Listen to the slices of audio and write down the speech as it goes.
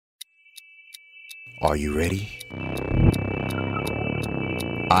Are you ready?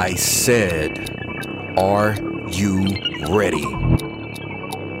 I said, are you ready?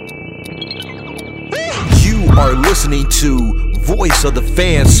 You are listening to Voice of the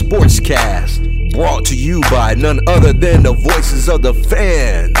Fans Sportscast, brought to you by none other than the voices of the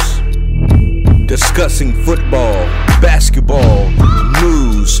fans. Discussing football, basketball,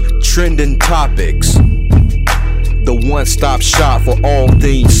 news, trending topics. The one-stop shop for all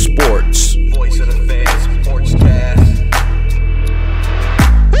things sports. Voice of the Fans Sportscast.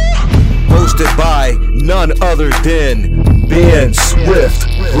 Hosted by none other than Ben Swift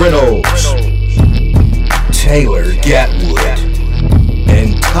Reynolds, Taylor Gatwood,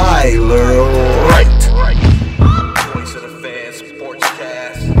 and Tyler Wright. Voice of the Fans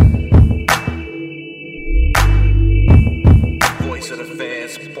Sportscast. Voice of the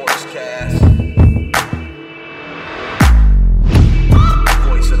Fans Sportscast.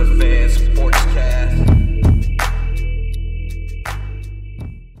 Voice of the Fans Sportscast.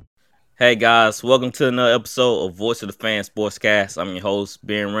 Hey guys, welcome to another episode of Voice of the Fans Sportscast. I'm your host,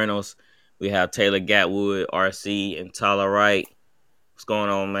 Ben Reynolds. We have Taylor Gatwood, RC, and Tyler Wright. What's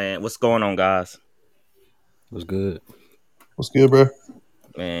going on, man? What's going on, guys? What's good? What's good, bro?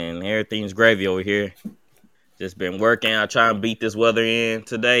 Man, everything's gravy over here. Just been working. I try and beat this weather in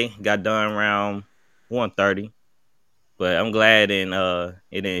today. Got done around 1:30. But I'm glad it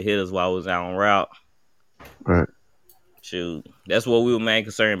didn't hit us while I was out en route. Right. Shoot, that's what we were main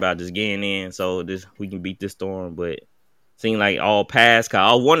concerned about, just getting in so we can beat this storm. But seemed like all past.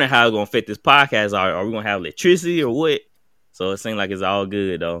 I was wondering how it's gonna fit this podcast. Are we gonna have electricity or what? So it seemed like it's all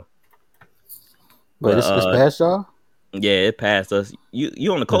good though. But it's past y'all? Yeah, it passed us.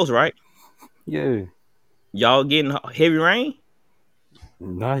 You on the coast, right? Yeah. Y'all getting heavy rain?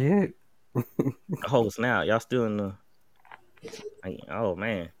 Not yet. Oh snap! Y'all still in the? Oh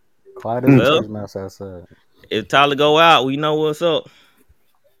man. Quiet as a mouse outside. If Tyler go out, we know what's up.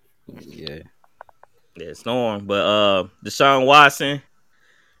 Yeah. Yeah, storm. But Deshaun Watson,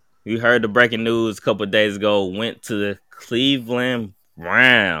 we heard the breaking news a couple of days ago, went to the Cleveland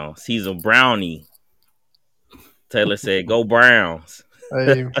Browns. He's a Brownie. Taylor said, "Go Browns."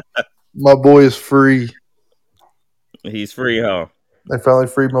 Hey, my boy is free. He's free, huh? They finally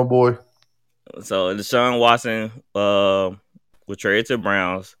freed my boy. So Deshaun Watson was traded to the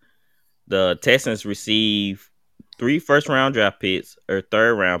Browns. The Texans received 3 first-round draft picks, a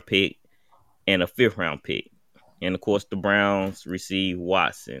third-round pick, and a 5th-round pick. And, of course, the Browns received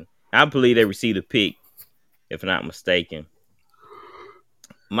Watson. I believe they received a pick, if I'm not mistaken.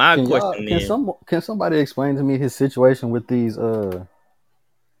 My question is... Can somebody explain to me his situation with these... was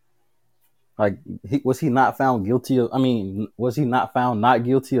he not found guilty of... was he not found not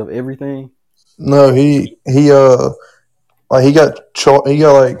guilty of everything? No, he got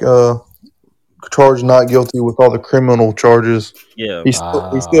charged not guilty with all the criminal charges. Yeah. He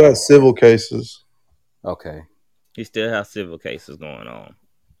still has civil cases. Okay. He still has civil cases going on.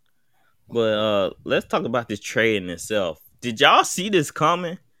 But let's talk about this trade in itself. Did y'all see this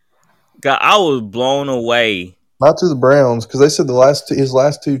coming? God, I was blown away. Not to the Browns, because they said his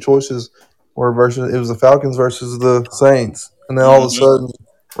last two choices were it was the Falcons versus the Saints. And then all of a sudden,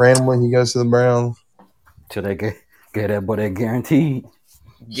 randomly, he goes to the Browns. Till they get that boy that guaranteed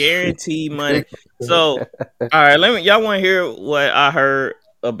money. So, all right, y'all want to hear what I heard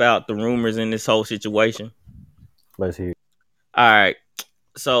about the rumors in this whole situation? Let's hear. All right.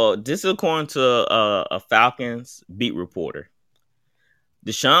 So this is according to a Falcons beat reporter.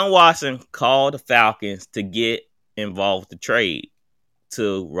 Deshaun Watson called the Falcons to get involved with the trade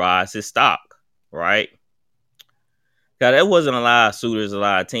to rise his stock, right? God, there wasn't a lot of suitors, a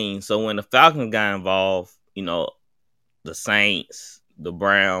lot of teams. So when the Falcons got involved, the Saints, the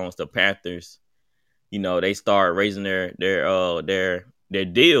Browns, the Panthers, they started raising their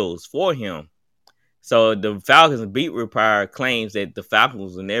deals for him. So the Falcons beat reporter claims that the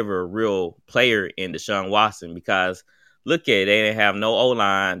Falcons were never a real player in Deshaun Watson because look at it, they didn't have no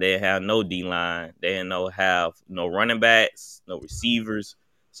O-line, they didn't have no D-line, they didn't have no running backs, no receivers.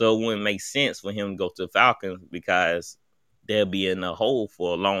 So it wouldn't make sense for him to go to the Falcons because they'll be in a hole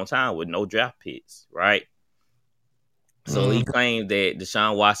for a long time with no draft picks, right? So he claimed that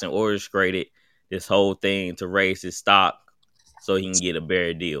Deshaun Watson orchestrated this whole thing to raise his stock so he can get a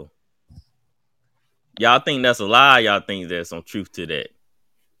better deal. Y'all think that's a lie? Y'all think there's some truth to that?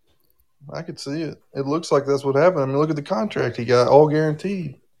 I could see it. It looks like that's what happened. Look at the contract he got, all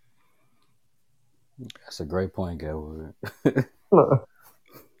guaranteed. That's a great point, Gatwood.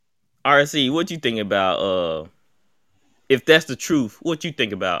 RC, what you think about if that's the truth, what you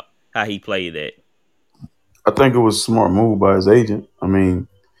think about how he played that? I think it was a smart move by his agent. I mean,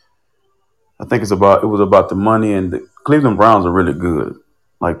 I think it was about the money, and the Cleveland Browns are really good.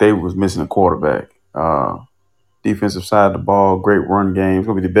 Like they was missing a quarterback. Defensive side of the ball, great run game. It's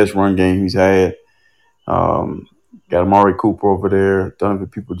gonna be the best run game he's had. Got Amari Cooper over there, Donovan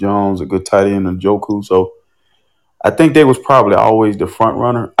People-Jones, a good tight end, and Njoku. So I think they was probably always the front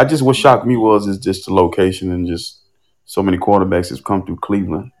runner. What shocked me is just the location and just so many quarterbacks has come through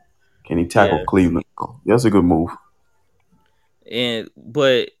Cleveland. Can he tackle Cleveland? That's a good move.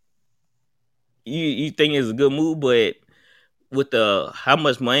 But you think it's a good move, but with how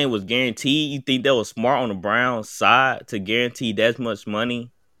much money was guaranteed, you think that was smart on the Browns side to guarantee that much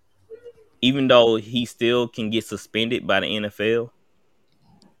money, even though he still can get suspended by the NFL?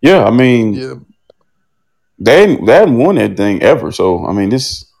 Yeah, I mean, they hadn't won anything ever. So I mean,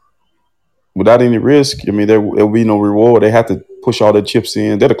 this without any risk. I mean, there will be no reward. They have to push all their chips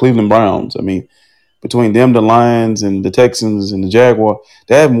in. They're the Cleveland Browns. I mean, between them, the Lions, and the Texans, and the Jaguars,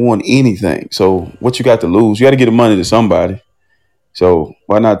 they haven't won anything. So what you got to lose? You got to get the money to somebody. So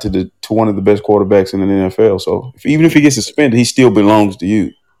why not to one of the best quarterbacks in the NFL? So even if he gets suspended, he still belongs to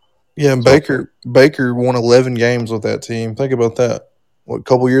you. Yeah, and Baker won 11 games with that team. Think about that. What, a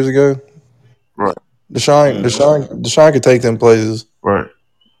couple years ago? Right. Deshaun could take them places. Right.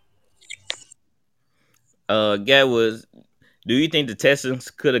 Do you think the Texans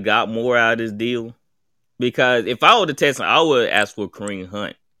could have got more out of this deal? Because if I were the Texans, I would ask for Kareem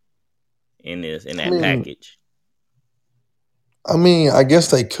Hunt in that package. I mean, I guess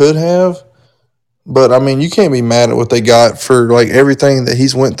they could have, but I mean, you can't be mad at what they got for like everything that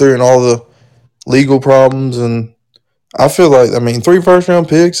he's went through and all the legal problems. And I feel like, I mean, 3 first-round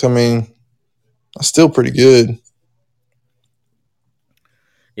picks, I mean, that's still pretty good.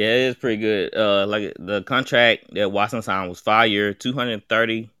 Yeah, it is pretty good. Like the contract that Watson signed was 5 years,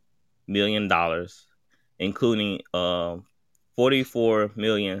 $230 million, including $44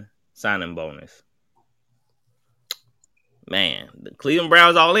 million signing bonus. Man, the Cleveland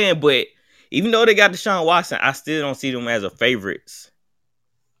Browns all in, but even though they got Deshaun Watson, I still don't see them as a favorites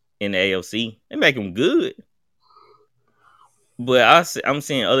in the AFC. They make them good, but I'm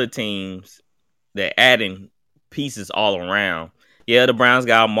seeing other teams that adding pieces all around. Yeah, the Browns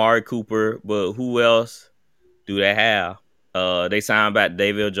got Amari Cooper, but who else do they have? They signed back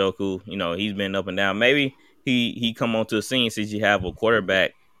David Njoku. You know, he's been up and down. Maybe he come onto the scene since you have a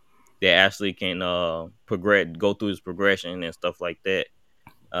quarterback that actually can go through his progression and stuff like that.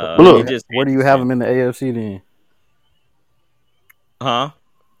 Where do you have them in the AFC then? Huh?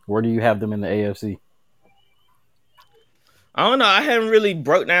 Where do you have them in the AFC? I don't know. I haven't really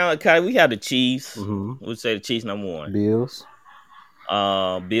broke down. Okay, we have the Chiefs. Mm-hmm. We'd say the Chiefs number 1. Bills.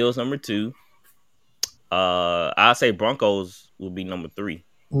 Bills number 2. I'd say Broncos would be number 3.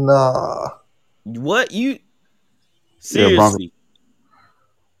 Nah. What you seriously?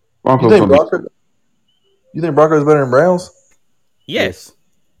 Broncos you think Broncos better than Browns? Yes.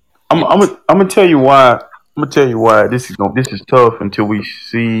 I'm gonna tell you why. I'm gonna tell you why this is tough until we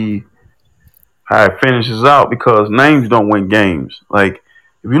see how it finishes out, because names don't win games. Like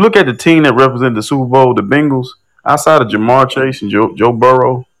if you look at the team that represented the Super Bowl, the Bengals, outside of Jamar Chase and Joe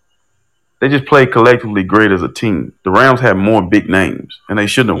Burrow, they just played collectively great as a team. The Rams had more big names, and they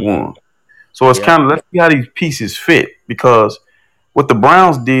shouldn't have won. So it's kind of, let's see how these pieces fit, because what the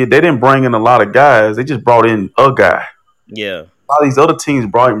Browns did, they didn't bring in a lot of guys. They just brought in a guy. Yeah. All these other teams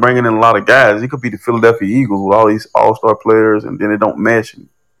bringing in a lot of guys. It could be the Philadelphia Eagles with all these all-star players, and then it don't mesh.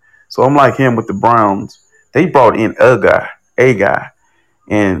 So I'm like him with the Browns. They brought in a guy,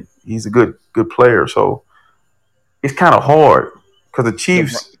 and he's a good player. So it's kind of hard because the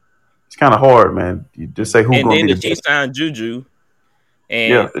Chiefs, it's kind of hard, man. You just say who's going to be the best. And then the Chiefs signed Juju.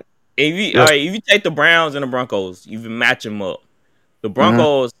 And if you take the Browns and the Broncos, you match them up. The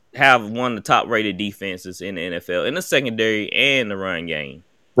Broncos have one of the top-rated defenses in the NFL in the secondary and the run game.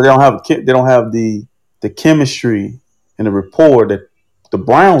 But they don't have the chemistry and the rapport that the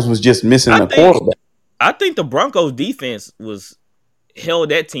Browns was just missing a quarterback. I think the Broncos defense held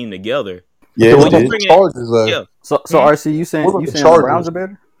that team together. Yeah, what about the Chargers though? Yeah. So RC, you saying the Browns are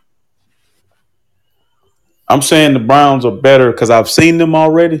better? I'm saying the Browns are better because I've seen them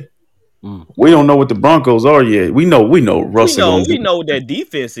already. We don't know what the Broncos are yet. We know Russell. We know what that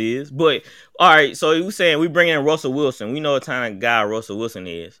defense is, but all right. So you saying we bring in Russell Wilson? We know what kind of guy Russell Wilson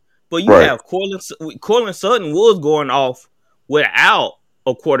is, but you have Cortland Sutton was going off without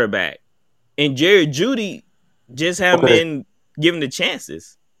a quarterback, and Jerry Jeudy just haven't been given the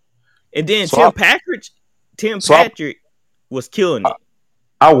chances. And then Tim Patrick was killing it.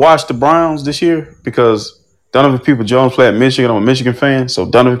 I watched the Browns this year because Donovan People-Jones played at Michigan. I'm a Michigan fan, so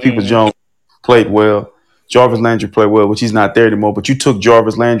Donovan People-Jones played well. Jarvis Landry played well, which he's not there anymore. But you took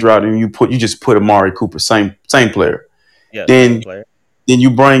Jarvis Landry out and you just put Amari Cooper, same player. Yeah, Then player. then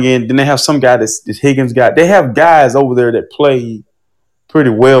you bring in. Then they have some guy this Higgins guy. They have guys over there that play pretty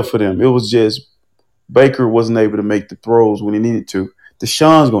well for them. It was just Baker wasn't able to make the throws when he needed to.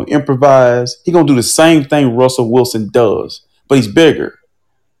 Deshaun's going to improvise. He's going to do the same thing Russell Wilson does, but he's bigger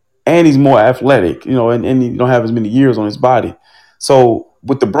and he's more athletic, and he don't have as many years on his body. So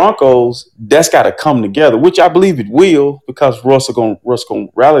with the Broncos, that's got to come together, which I believe it will because Russ going to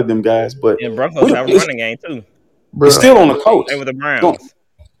rally them guys. But And Broncos have a running game too. It's still on the coach. Same with the Browns.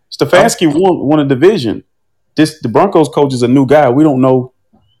 Stefanski won a division. The Broncos coach is a new guy. We don't know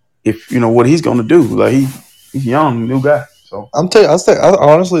if what he's going to do. Like he's young, new guy. So I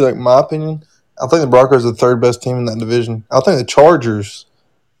honestly, like my opinion, I think the Broncos are the third best team in that division. I think the Chargers,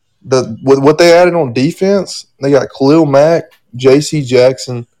 with what they added on defense, they got Khalil Mack, J.C.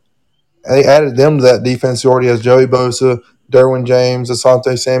 Jackson. And they added them to that defense. Who already has Joey Bosa, Derwin James,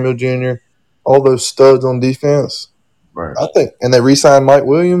 Asante Samuel Jr., all those studs on defense. right. I think, and they re-signed Mike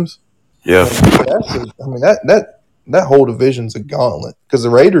Williams. Yeah. That whole division's a gauntlet because the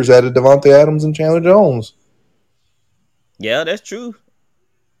Raiders added Devontae Adams and Chandler Jones. Yeah, that's true.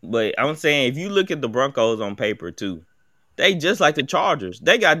 But I'm saying if you look at the Broncos on paper too, they just like the Chargers.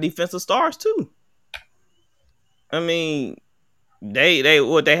 They got defensive stars too. I mean, they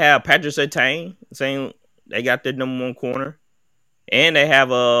have Patrick Surtain saying they got their number one corner, and they have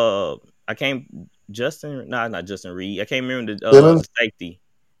not Justin Reed. I can't remember the safety.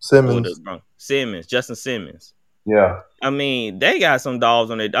 Simmons, Justin Simmons. Yeah. I mean, they got some dogs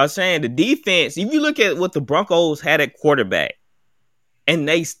on it. I was saying the defense, if you look at what the Broncos had at quarterback, and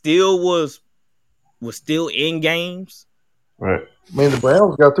they still was still in games. Right. I mean, the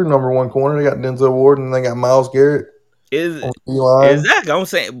Browns got their number one corner. They got Denzel Ward and they got Myles Garrett. Exactly.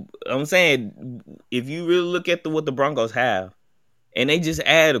 I'm saying if you really look at what the Broncos have, and they just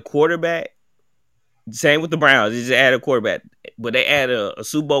add a quarterback. Same with the Browns. They just add a quarterback, but they add a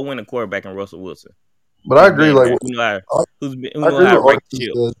Super Bowl winning quarterback in Russell Wilson. But I agree. I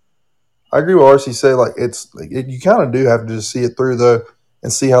agree with RC said. Like you kind of do have to just see it through though,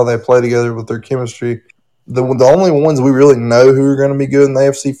 and see how they play together with their chemistry. The only ones we really know who are going to be good in the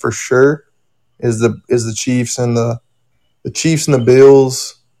AFC for sure is the Chiefs and the Chiefs and the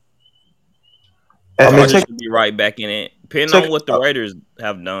Bills. And I should be right back in it, depending on what the Raiders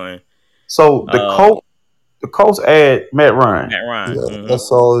have done. So the Colts add Matt Ryan. Yeah, that's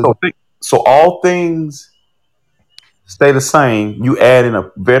solid. So all things stay the same. You add in a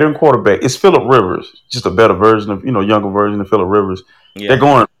veteran quarterback. It's Phillip Rivers, just a better version of younger version of Phillip Rivers. Yeah. They're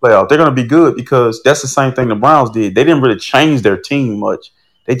going to the playoffs. They're going to be good because that's the same thing the Browns did. They didn't really change their team much.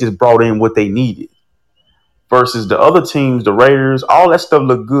 They just brought in what they needed. Versus the other teams, the Raiders, all that stuff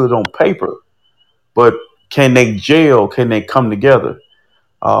looked good on paper, but can they gel? Can they come together?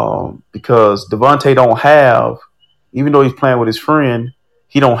 Because Devontae don't have, even though he's playing with his friend,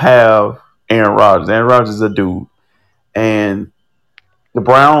 he don't have Aaron Rodgers. Aaron Rodgers is a dude. And the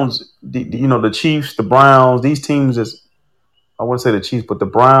Browns, the Chiefs, the Browns, these teams I wouldn't say the Chiefs, but the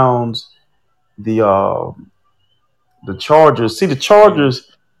Browns, the Chargers. See, the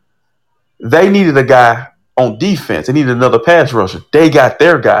Chargers, they needed a guy on defense. They needed another pass rusher. They got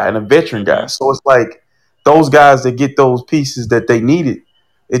their guy and a veteran guy. So it's like those guys that get those pieces that they needed,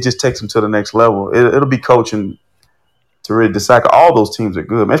 it just takes them to the next level. It'll be coaching to really decide. All those teams are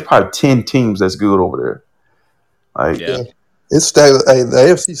good. Man, it's probably 10 teams that's good over there. It's stacked. Hey, the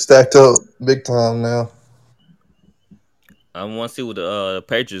AFC stacked up big time now. I want to see what the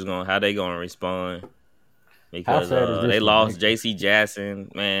Patriots how they gonna respond because they lost J.C. Jackson.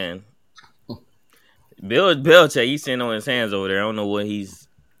 Man, Bill Belichick, he's sitting on his hands over there. I don't know what he's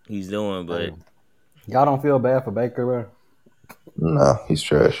doing, but y'all don't feel bad for Baker, bro? No, he's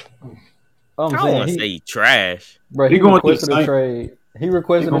trash. I don't want to say he's trash. Bro, he requested a trade. He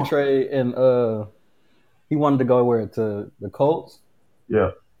requested a trade, and he wanted to go to the Colts.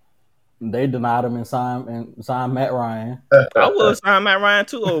 Yeah. They denied him and signed Matt Ryan. I would sign Matt Ryan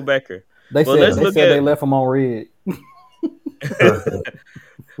too, old Baker. They said they left him on red.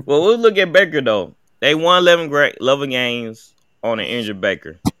 Well, we'll look at Baker though. They won 11 games on an injured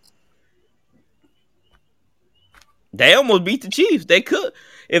Baker. They almost beat the Chiefs. They could.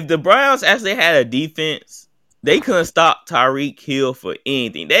 If the Browns actually had a defense, they couldn't stop Tyreek Hill for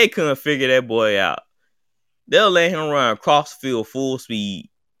anything. They couldn't figure that boy out. They'll let him run across the field full speed.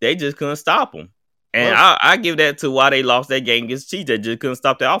 They just couldn't stop him. And I give that to why they lost that game against the Chiefs. They just couldn't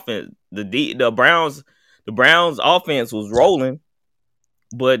stop the offense. The Browns offense was rolling,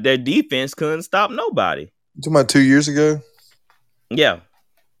 but their defense couldn't stop nobody. You talking about 2 years ago? Yeah.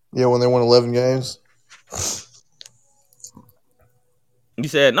 Yeah, when they won 11 games. You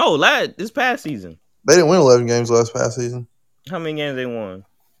said no, this past season. They didn't win 11 games last past season. How many games they won?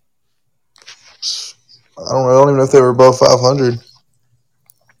 I don't even know if they were above 500.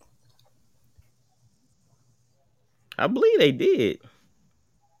 I believe they did.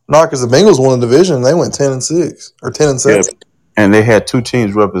 No, because the Bengals won the division. They went 10-6 or 10-7. Yeah. And they had two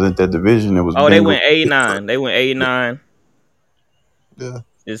teams represent that division. It was they went 8-9. They went 8-9. Yeah.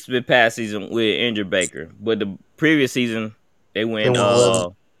 This past season with injured Baker, but the previous season they went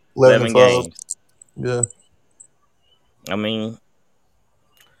 11 games. Yeah. I mean,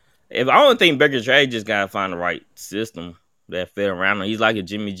 if I don't think Baker's trade, just gotta find the right system that fit around him. He's like a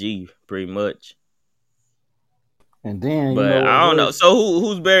Jimmy G, pretty much. And then, but I don't know. So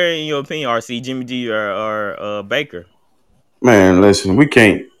who's better in your opinion, RC? Jimmy G or Baker? Man, listen, we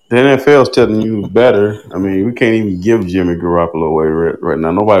can't. The NFL's telling you better. I mean, we can't even give Jimmy Garoppolo away right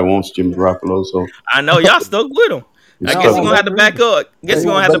now. Nobody wants Jimmy Garoppolo, so I know y'all stuck with him. I guess you're gonna have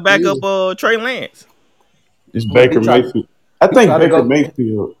to back up. Trey Lance. It's Baker Mayfield. I think Baker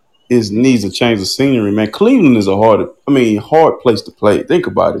Mayfield needs a change of scenery, man. Cleveland is a hard place to play. Think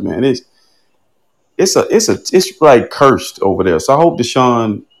about it, man. It's like cursed over there. So I hope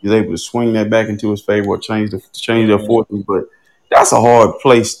Deshaun is able to swing that back into his favor or change their fortunes. But that's a hard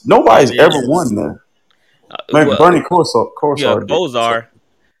place. Nobody's ever won there. Man, Bernie Kosar. Yeah, Kosar.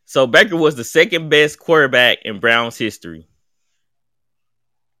 So Baker was the second best quarterback in Browns history.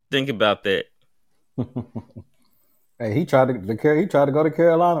 Think about that. Hey, he tried to go to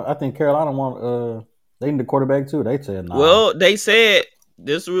Carolina. I think Carolina want they need a quarterback too. They said no. Well, they said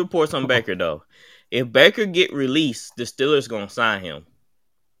this reports on Baker though. If Baker get released, the Steelers gonna sign him.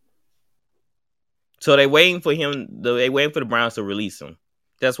 So they waiting for him. They waiting for the Browns to release him.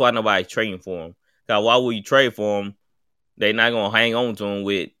 That's why nobody's trading for him. Cause why would you trade for him? They not gonna hang on to him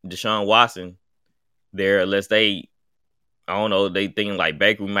with Deshaun Watson there unless they, I don't know, they thinking like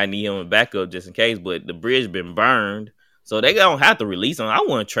Baker, we might need him a backup just in case. But the bridge been burned, so they don't have to release him. I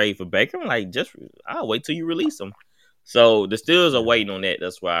wouldn't trade for Baker. I'm like, I'll wait till you release him. So the Steelers are waiting on that.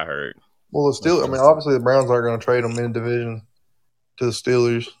 That's what I heard. Well, obviously the Browns aren't going to trade him in division to the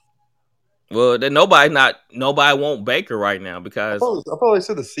Steelers. Well, then nobody want Baker right now because I thought they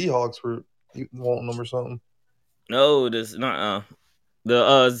said the Seahawks were wanting them or something. No, this not.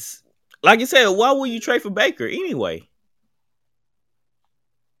 Like you said, why would you trade for Baker anyway?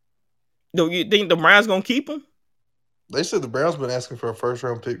 Do you think the Browns gonna keep him? They said the Browns been asking for a first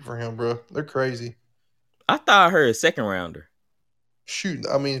round pick for him, bro. They're crazy. I thought I heard a second rounder. Shoot,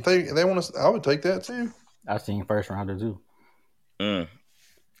 I mean, if they want to, I would take that too. I've seen first rounder too.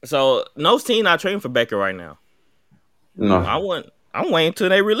 So no team not trading for Baker right now. No, I'm waiting until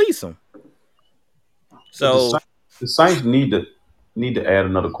they release him. So the Saints need to add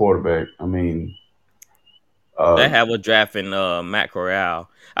another quarterback. I mean, they have a draft in Matt Corral.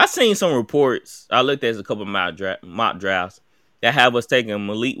 I seen some reports. I looked at a couple of mock drafts that have us taking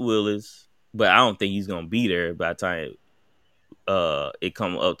Malik Willis, but I don't think he's gonna be there by the time it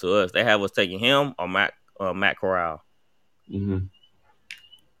come up to us. They have us taking him or Matt Corral. Mm-hmm.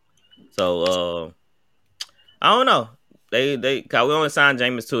 So I don't know. They cause we only signed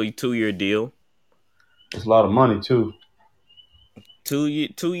Jameis to a 2-year deal. It's a lot of money too. 2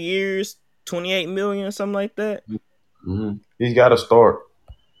 years, $28 million or something like that. Mm-hmm. He's got to start.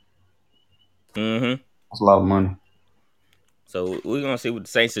 Mm-hmm. That's a lot of money. So we're gonna see what the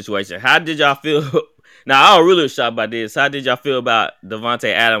same situation. How did y'all feel? Now I was really shocked by this. How did y'all feel about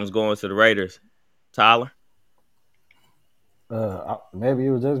Devontae Adams going to the Raiders? Tyler? Maybe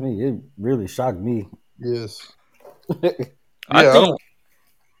it was just me. It really shocked me. Yes. I think,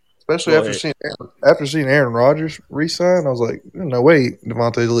 especially after seeing Aaron Rodgers re-sign, I was like, no way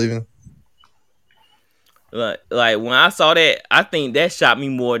Devontae's leaving. Like when I saw that, I think that shocked me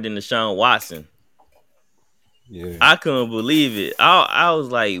more than Deshaun Watson. Yeah, I couldn't believe it. I was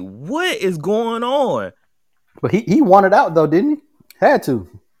like, what is going on? But he wanted out though, didn't he? Had to.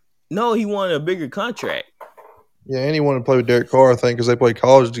 No, he wanted a bigger contract. Yeah, and he wanted to play with Derek Carr, I think, because they played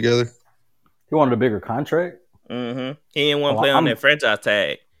college together. He wanted a bigger contract? Mm-hmm. He didn't want to play on that franchise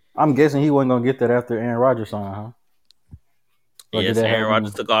tag. I'm guessing he wasn't going to get that after Aaron Rodgers signed, huh? Yes, Aaron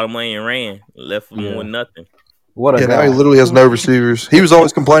Rodgers took all the money and ran. Left him with nothing. What a guy. Now he literally has no receivers. He was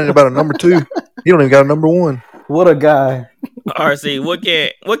always complaining about a number 2. He don't even got a number 1. What a guy. RC, what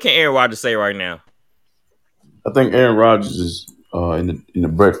can Aaron Rodgers say right now? I think Aaron Rodgers is in the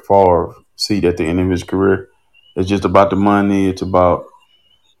Brett Favre seat at the end of his career. It's just about the money. It's about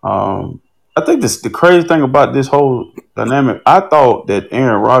I think the crazy thing about this whole dynamic, I thought that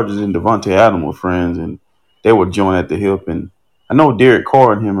Aaron Rodgers and Devontae Adams were friends and they would join at the hip. And I know Derek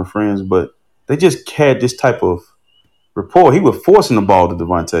Carr and him are friends, but they just had this type of rapport. He was forcing the ball to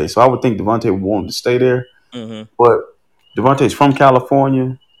Devontae, so I would think Devontae would want him to stay there. Mm-hmm. But Devontae's from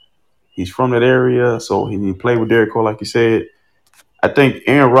California. He's from that area, so he played with Derek Carr, like you said. I think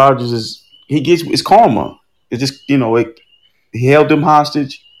Aaron Rodgers it's karma. It's just he held them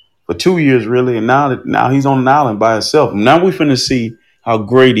hostage for 2 years really, and now he's on an island by himself. Now we're finna see how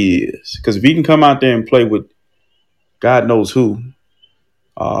great he is, because if he can come out there and play with God knows who,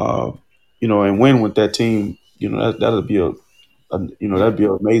 and win with that team, that'll be that'd be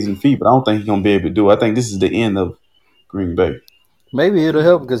an amazing feat. But I don't think he's gonna be able to do it. I think this is the end of Green Bay. Maybe it'll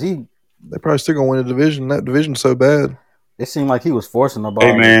help because they probably still gonna win a division. That division's so bad. It seemed like he was forcing the ball.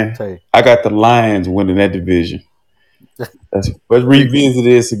 Hey man, I got the Lions winning that division. Let's revisit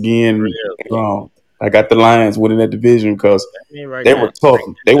this again. I got the Lions winning that division because they were tough.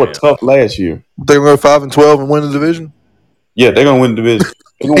 They were tough last year. They're gonna go 5-12 and win the division. Yeah, they're gonna win the division.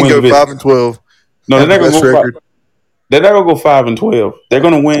 They're gonna go 5-12. No, they're not gonna go record. They're not gonna go 5-12. They're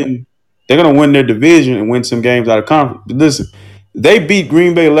gonna win. They're gonna win their division and win some games out of conference. But listen, they beat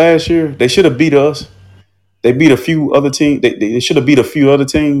Green Bay last year. They should have beat us. They beat a few other teams. They should have beat a few other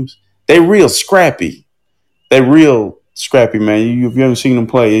teams. They real scrappy. They real scrappy, man. If you haven't seen them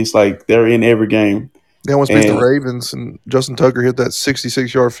play, it's like they're in every game. They almost beat the Ravens, and Justin Tucker hit that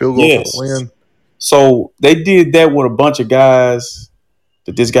 66-yard field goal for the win. So they did that with a bunch of guys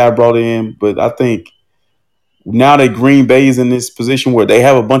that this guy brought in. But I think now that Green Bay is in this position where they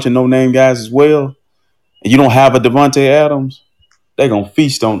have a bunch of no-name guys as well, and you don't have a Devontae Adams, they're going to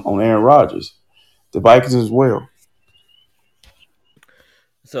feast on Aaron Rodgers. The Vikings as well.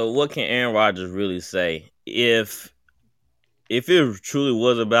 So what can Aaron Rodgers really say? If it truly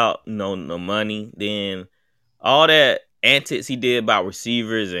was about the money, then all that antics he did about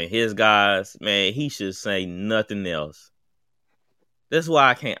receivers and his guys, man, he should say nothing else. That's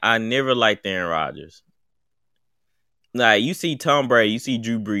why I never liked Aaron Rodgers. Like, you see Tom Brady, you see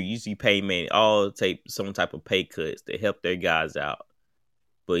Drew Brees, you see Peyton Manning, all take some type of pay cuts to help their guys out.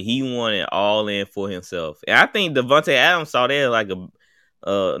 But he wanted all in for himself. And I think Devontae Adams saw that like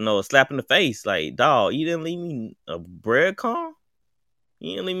a slap in the face. Like, dog, you didn't leave me a breadcrumb?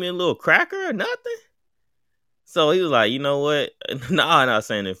 You didn't leave me a little cracker or nothing? So he was like, you know what? No, I'm not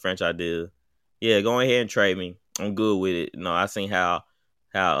saying in French I did. Yeah, go ahead and trade me. I'm good with it. No, I seen how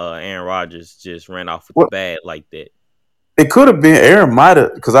Aaron Rodgers just ran off with the bag like that. It could have been Aaron might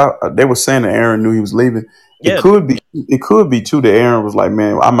have, because they were saying that Aaron knew he was leaving. Yeah. It could be too that Aaron was like,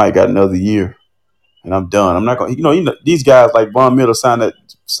 man, I might got another year and I'm done. I'm not gonna, these guys like Von Miller signed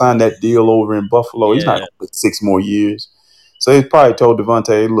that deal over in Buffalo. Yeah. He's not gonna put 6 more years. So he probably told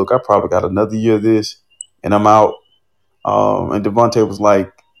Devontae, look, I probably got another year of this and I'm out. And Devontae was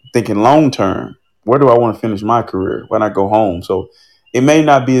like thinking long term, where do I want to finish my career? Why not go home? So it may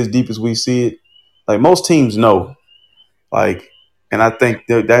not be as deep as we see it. Like, most teams know. Like, and I think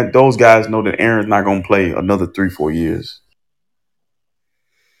that those guys know that Aaron's not going to play another 3-4 years.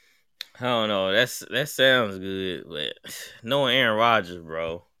 I don't know. That sounds good, but knowing Aaron Rodgers,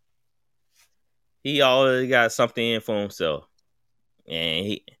 bro, he always got something in for himself,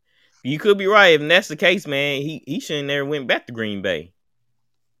 and you could be right. If that's the case, man, he shouldn't never went back to Green Bay.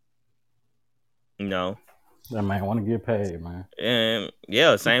 That man want to get paid, man. And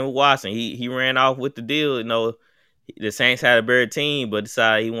yeah, same with Watson. He ran off with the deal. The Saints had a better team, but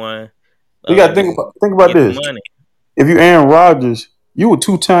decided he won. You got to think about this. Money. If you Aaron Rodgers, you a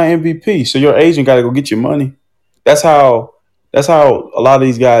 2-time MVP, so your agent got to go get your money. That's how a lot of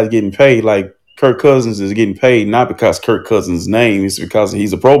these guys getting paid. Like Kirk Cousins is getting paid not because Kirk Cousins' name, it's because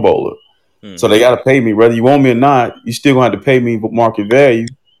he's a Pro Bowler. Mm-hmm. So they got to pay me, whether you want me or not. You still gonna have to pay me market value,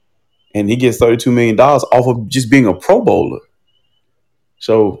 and he gets $32 million off of just being a Pro Bowler.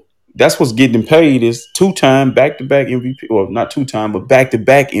 So that's what's getting paid is 2-time back-to-back MVP. Well, not 2-time, but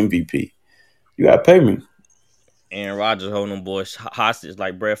back-to-back MVP. You got to pay me. Aaron Rodgers holding them boys hostage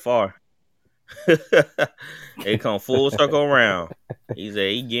like Brett Favre. They come full circle around. He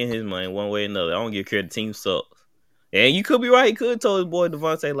said he getting his money one way or another. I don't give a care. The team sucks. And you could be right. He could have told his boy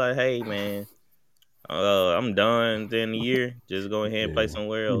Devontae, like, hey, man, I'm done within the year. Just go ahead and play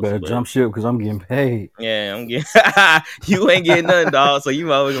somewhere else. You better jump ship because I'm getting paid. Yeah, I'm getting. You ain't getting nothing, dog. So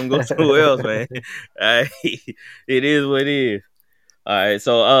you always gonna go somewhere else, man. All right. It is what it is. All right.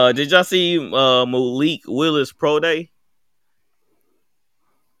 So, did y'all see Malik Willis pro day?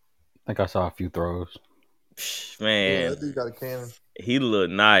 I think I saw a few throws. Man, yeah, that dude got a cannon. He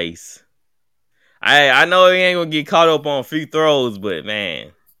looked nice. I know he ain't gonna get caught up on a few throws, but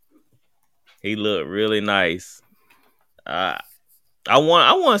man, he looked really nice. I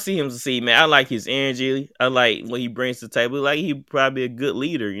want to see him succeed, man. I like his energy. I like what he brings to the table. Like, he probably a good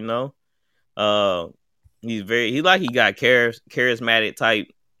leader, He got charismatic type,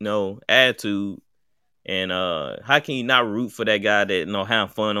 attitude. And how can you not root for that guy that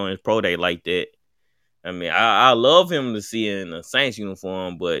have fun on his pro day like that? I mean, I love him to see in a Saints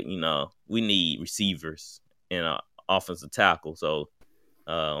uniform, but we need receivers and offensive tackle. So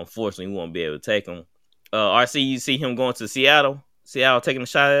unfortunately, we won't be able to take him. RC, you see him going to Seattle? Seattle taking a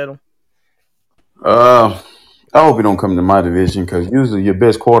shot at him? I hope he don't come to my division because usually your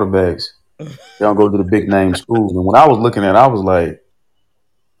best quarterbacks they don't go to the big name schools. And when I was looking at it, I was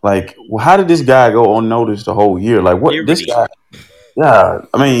like, well, how did this guy go unnoticed the whole year? Like, what this guy? Yeah,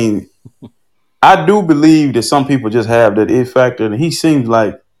 I mean, I do believe that some people just have that it factor, and he seems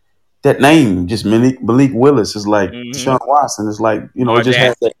like that name, just Malik Willis, is like Deshaun Watson. It's like it just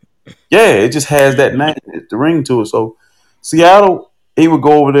has that. Yeah, it just has that name, the ring to it. So Seattle, he would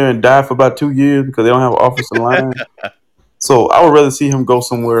go over there and die for about 2 years because they don't have an offensive line. So I would rather see him go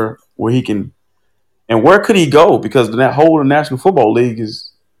somewhere where he can. And where could he go? Because that whole National Football League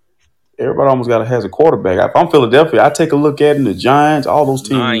is everybody almost has a quarterback. If I'm Philadelphia, I take a look at the Giants, all those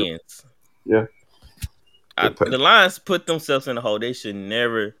teams. Lions. Yeah. The Lions put themselves in the hole. They should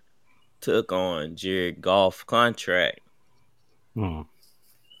never took on Jared Goff contract. To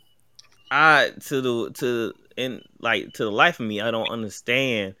the life of me, I don't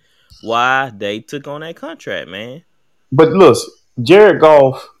understand why they took on that contract, man. But look, Jared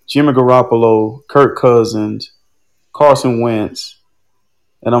Goff, Jimmy Garoppolo, Kirk Cousins, Carson Wentz,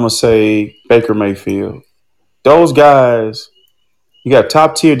 and I'm gonna say Baker Mayfield. Those guys, you got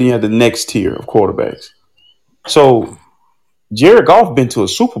top tier, then you have the next tier of quarterbacks. So Jared Goff been to a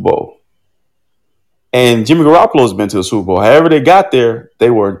Super Bowl. And Jimmy Garoppolo's been to a Super Bowl. However they got there, they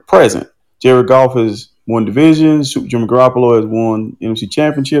were present. Jared Goff has won divisions. Jimmy Garoppolo has won NFC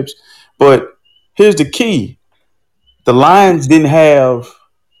championships. But here's the key. The Lions didn't have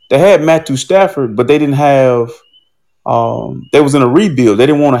 – they had Matthew Stafford, but they didn't have they was in a rebuild. They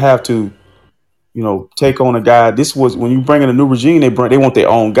didn't want to have to, take on a guy. This was – when you bring in a new regime, they want their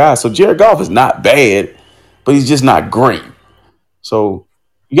own guy. So Jared Goff is not bad, but he's just not great. So –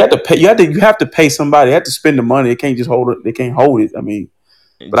 you have to pay. You have to pay somebody. You have to spend the money. They can't just hold it. They can't hold it. I mean,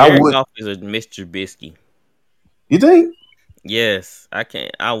 but Jared Goff is a Mr. Trubisky. You think? Yes, I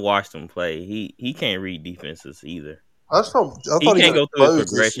can't. I watched him play. He can't read defenses either. I thought he can't go through the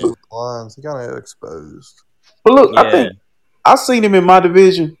progression. Lines. He kind of exposed. But look, I think I seen him in my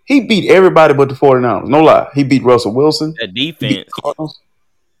division. He beat everybody but the 49ers. No lie, he beat Russell Wilson. That defense.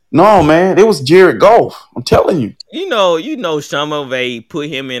 No, man, it was Jared Goff. I'm telling you. Sean McVay put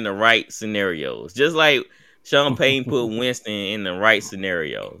him in the right scenarios, just like Sean Payton put Winston in the right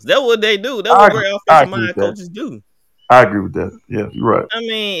scenarios. That's what they do. That's what great offensive mind coaches do. I agree with that. Yeah, you're right. I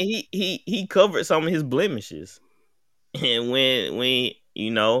mean, he covered some of his blemishes, and when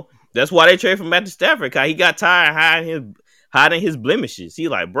that's why they traded for Matthew Stafford, because he got tired hiding his blemishes. He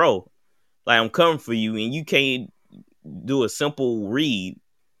like, bro, like I'm coming for you, and you can't do a simple read.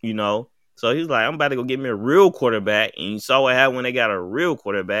 So he's like, I'm about to go get me a real quarterback. And you saw what happened when they got a real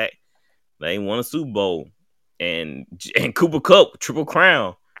quarterback. They won a Super Bowl. And Cooper Kupp, Triple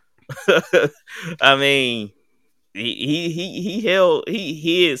Crown. I mean, he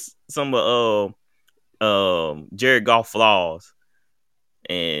is some of Jared Goff flaws.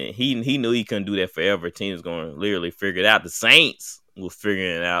 And he knew he couldn't do that forever. Team's going to literally figure it out. The Saints were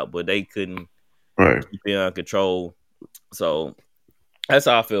figuring it out, but they couldn't keep it under control. So that's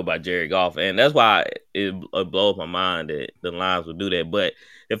how I feel about Jared Goff, and that's why it blows my mind that the Lions would do that. But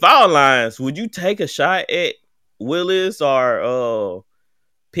if I were Lions, would you take a shot at Willis or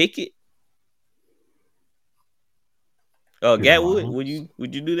Pickett? Gatwood, would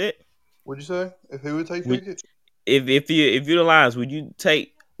you do that? What'd you say? If who would take Pickett? If you're the Lions, would you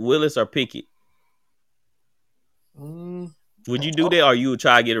take Willis or Pickett? Would you do that, or you would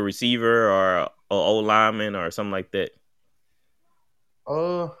try to get a receiver or an old lineman or something like that?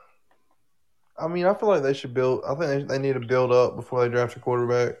 I mean, I feel like they should build. I think they need to build up before they draft a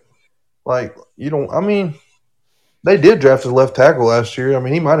quarterback. Like, they did draft a left tackle last year. I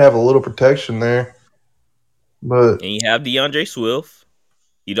mean, he might have a little protection there. But and you have DeAndre Swift.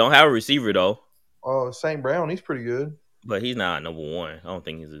 You don't have a receiver though. St. Brown, he's pretty good. But he's not number one. I don't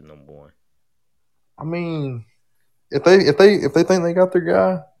think he's a number one. I mean, if they think they got their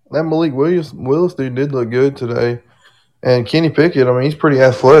guy, that Malik Willis dude did look good today. And Kenny Pickett, I mean, he's pretty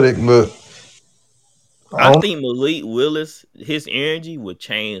athletic, but I think Malik Willis, his energy would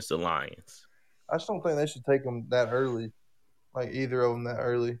change the Lions. I just don't think they should take him that early, like either of them that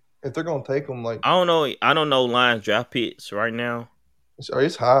early. If they're gonna take him, like I don't know Lions draft picks right now.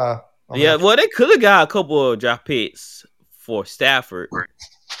 It's high. Well, they could have got a couple of draft picks for Stafford.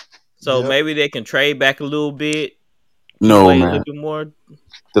 So Yep. maybe they can trade back a little bit. No, Play a man. little bit more.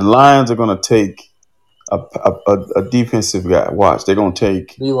 The Lions are going to take a defensive guy. Watch, they're going to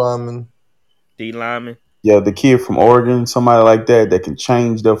take D lineman. D lineman. the kid from Oregon, somebody like that can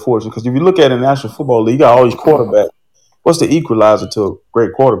change their fortune. Because if you look at the National Football League, you got all these quarterbacks. What's the equalizer to a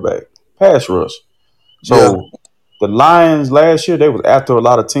great quarterback? Pass rush. So the Lions last year, they was after a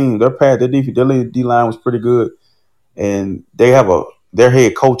lot of teams. Their D line was pretty good, and they have their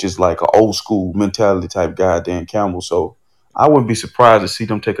head coach is like an old school mentality type guy, Dan Campbell. So I wouldn't be surprised to see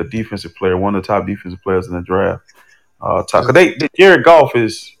them take a defensive player, one of the top defensive players in the draft. Cause Jared Goff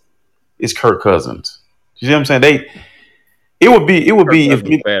is Kirk Cousins. You see what I'm saying? It would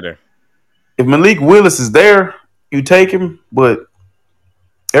be Better. if Malik Willis is there, you take him, but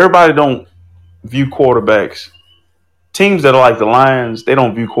everybody don't view quarterbacks. Teams that are like the Lions, they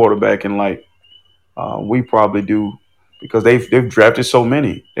don't view quarterbacking like we probably do because they've drafted so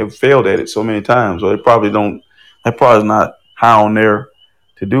many. They've failed at it so many times. So they probably don't. That probably is not high on their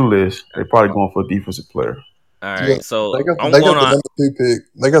to-do list. They're probably going for a defensive player. All right, so they got I'm the going on. number 2 pick.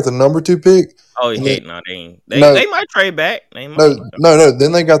 They got the number 2 pick. Oh, and hate no, they might trade back. They might. No.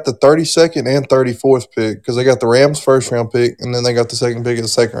 Then they got the 32nd and 34th pick because they got the Rams' first round pick, and then they got the second pick in the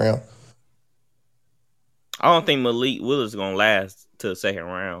second round. I don't think Malik Willis is gonna last to the second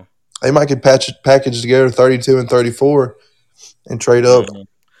round. They might get packaged together 32 and 34 and trade up. Mm-hmm.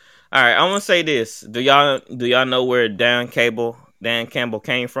 All right, I'm gonna say this. Do y'all know where Dan Campbell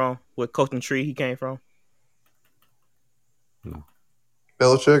came from? What coaching tree he came from?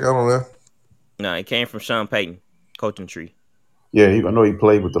 Belichick, I don't know. No, he came from Sean Payton coaching tree. Yeah, I know he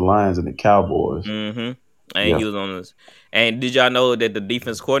played with the Lions and the Cowboys. Mm-hmm. And he was on this. And did y'all know that the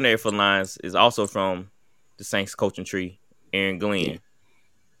defense coordinator for the Lions is also from the Saints coaching tree, Aaron Glenn?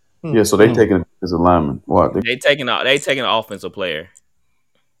 Yeah, so they taking as a lineman. What? They taking an offensive player.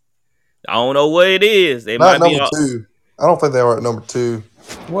 I don't know what it is. They Not might be number 2. I don't think they are at number 2.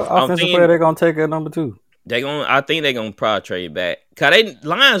 What offensive player they gonna take at number 2? I think they're gonna probably trade back. Cause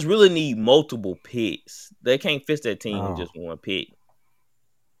Lions really need multiple picks. They can't fix that team with just one pick.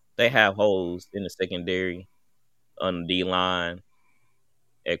 They have holes in the secondary, on the D line,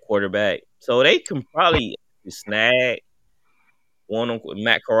 at quarterback. So they can probably snag one on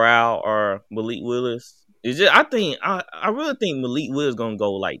Matt Corral or Malik Willis. It's just I really think Malik Willis gonna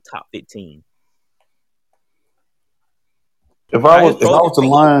go like top 15. If I was the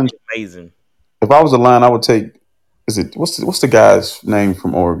Lions, amazing. If I was a Lion, I would take. What's the guy's name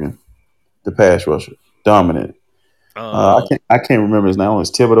from Oregon? The pass rusher, dominant. I can't remember his name. It's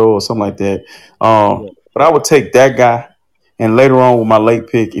Thibodeau or something like that. But I would take that guy, and later on with my late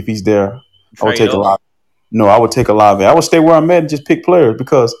pick, if he's there, I would take Olave. No, I would take Olave. I would stay where I'm at and just pick players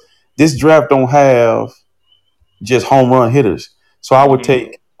because this draft don't have just home run hitters. So I would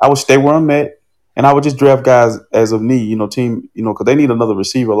stay where I'm at, and I would just draft guys as of need. Because they need another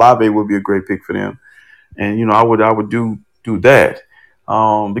receiver. Olave would be a great pick for them, and I would do that.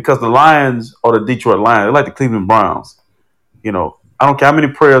 Because the Lions or the Detroit Lions, they're like the Cleveland Browns. I don't care how many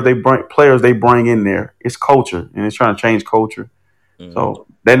players they bring in there. It's culture, and it's trying to change culture. Mm-hmm. So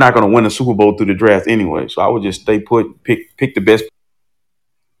they're not going to win a Super Bowl through the draft anyway. So I would just stay put, pick the best.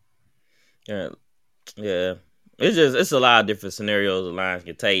 Yeah. It's a lot of different scenarios the Lions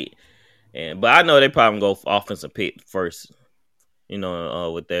can take, but I know they probably go for offensive pick first.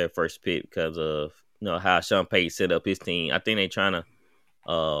 With their first pick because of how Sean Payton set up his team. I think they're trying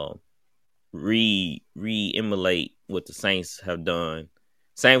to re-emulate what the Saints have done.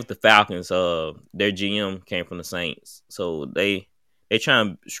 Same with the Falcons. Their GM came from the Saints, so they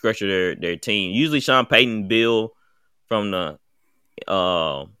trying to structure their team. Usually, Sean Payton build from the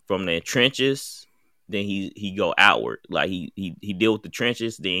trenches. Then he go outward, like he deal with the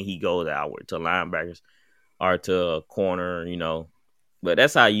trenches. Then he goes outward to linebackers or to corner. But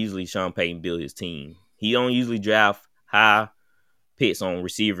that's how usually Sean Payton build his team. He don't usually draft high picks on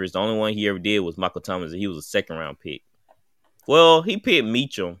receivers. The only one he ever did was Michael Thomas, and he was a second round pick. Well, he picked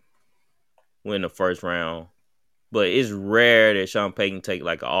Meacham in the first round, but it's rare that Sean Payton take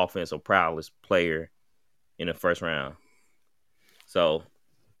like an offensive prowess player in the first round. So,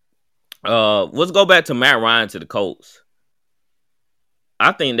 let's go back to Matt Ryan to the Colts.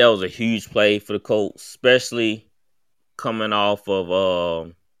 I think that was a huge play for the Colts, especially coming off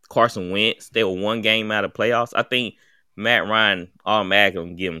of Carson Wentz. They were one game out of playoffs. I think Matt Ryan automatically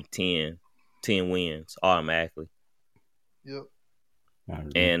can give him 10 wins automatically. Yep.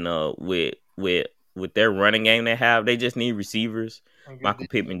 And with their running game they have, they just need receivers. Michael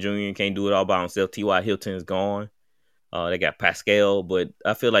Pittman Jr. can't do it all by himself. T.Y. Hilton is gone. They got Pascal, but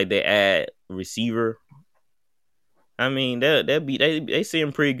I feel like they add receiver. I mean, they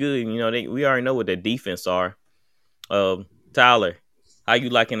seem pretty good. You know, we already know what their defense are. Tyler, how you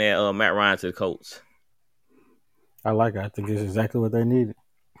liking that Matt Ryan to the Colts? I like it. I think it's exactly what they needed.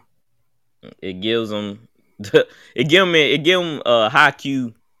 It gives them a high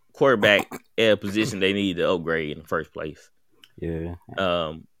Q quarterback at a position they need to upgrade in the first place. Yeah.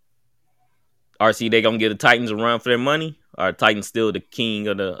 RC, they gonna give the Titans a run for their money, or Titans still the king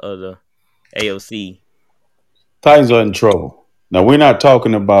of the AOC? Titans are in trouble. Now we're not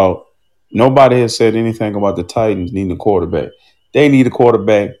talking about. Nobody has said anything about the Titans needing a quarterback. They need a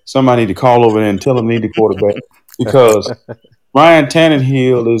quarterback. Somebody need to call over there and tell them they need a quarterback because Ryan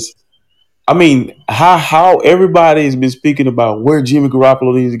Tannehill is. I mean, how everybody has been speaking about where Jimmy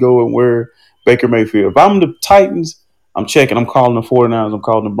Garoppolo needs to go and where Baker Mayfield. If I'm the Titans, I'm checking. I'm calling the 49ers. I'm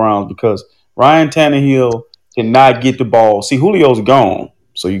calling the Browns because Ryan Tannehill cannot get the ball. See, Julio's gone,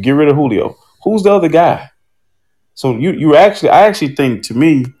 so you get rid of Julio. Who's the other guy? So I actually think, to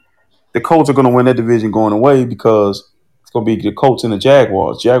me, the Colts are going to win that division going away because it's going to be the Colts and the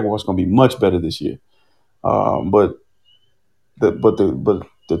Jaguars. Jaguars going to be much better this year. But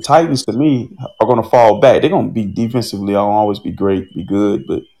the Titans, to me, are going to fall back. They're going to be defensively. I'll always be great, be good,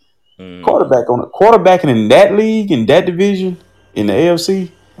 but quarterbacking in that league, in that division, in the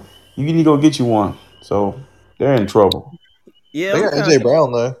AFC, you need to go get you one. So they're in trouble. Yeah, They got AJ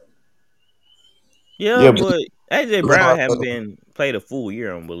Brown though. Yeah, but AJ Brown haven't been played a full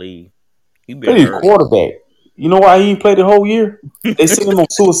year, I don't believe. He been hurt. Quarterback. You know why he ain't played the whole year? They sent him on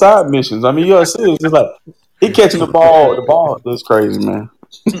suicide missions. I mean, you're serious. It's like he catching the ball. The ball is crazy, man.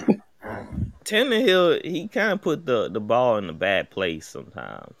 Tannehill, he kind of put the ball in a bad place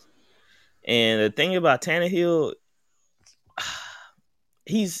sometimes. And the thing about Tannehill,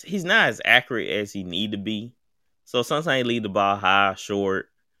 he's not as accurate as he need to be. So sometimes he leave the ball high, short.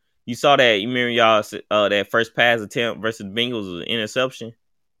 You saw that. You remember y'all that first pass attempt versus the Bengals was an interception.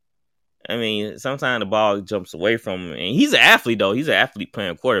 I mean, sometimes the ball jumps away from him, and he's an athlete though. He's an athlete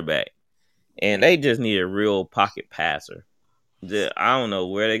playing quarterback, and they just need a real pocket passer. I don't know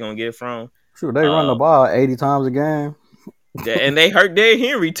where they're gonna get it from. Sure, they run the ball 80 times a game, and they hurt Derrick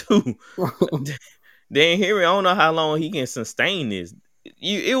Henry too. Derrick Henry, I don't know how long he can sustain this.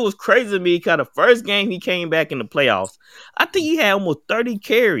 It was crazy to me because the first game he came back in the playoffs, I think he had almost 30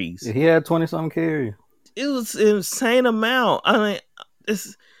 carries. He had 20-something carries. It was an insane amount. I mean,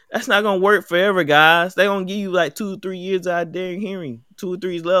 that's not gonna work forever, guys. They're gonna give you like 2 or 3 years out of Derrick Henry, 2 or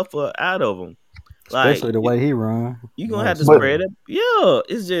 3 left out of him. Especially the way he run. You're gonna have to spread it. Yeah,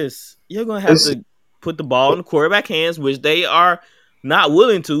 it's just you're gonna have to put the ball in the quarterback hands, which they are not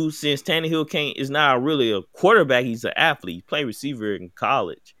willing to, since Tannehill is not really a quarterback. He's an athlete. He played receiver in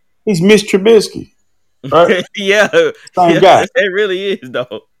college. He's Mitch Trubisky, right? yeah, same guy. It really is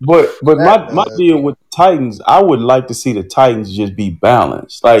though. But my deal with the Titans, I would like to see the Titans just be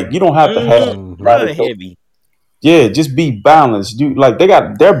balanced. Like you don't have to have running heavy. Yeah, just be balanced. Like they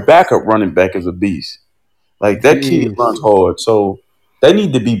got their backup running back is a beast. Like that kid runs hard, so they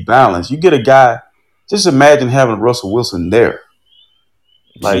need to be balanced. You get a guy. Just imagine having Russell Wilson there.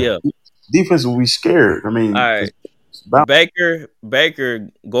 Like defense will be scared. I mean, all right. Baker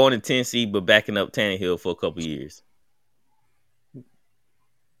going to Tennessee, but backing up Tannehill for a couple years.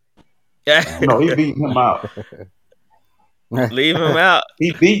 No, he beating him out. Leave him out.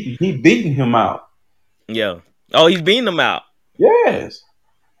 He beating him out. Yeah. Oh, he's beating him out. Yes.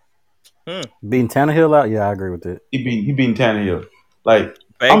 Beating Tannehill out? Yeah, I agree with it. He beating Tannehill. Like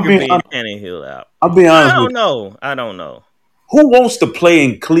Baker beating Tannehill out. I'm being honest. I don't know. Who wants to play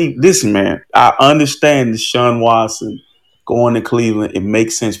in Cleveland? Listen, man, I understand Deshaun Watson going to Cleveland. It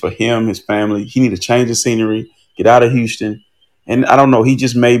makes sense for him, his family. He need to change the scenery, get out of Houston. And I don't know, he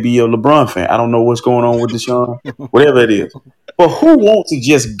just may be a LeBron fan. I don't know what's going on with Deshaun, whatever it is. But who wants to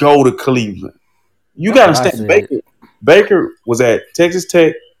just go to Cleveland? You got to understand, Baker was at Texas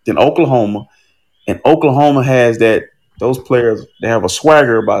Tech, then Oklahoma, and Oklahoma has those players, they have a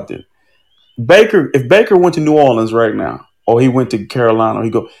swagger about them. If Baker went to New Orleans right now, or he went to Carolina,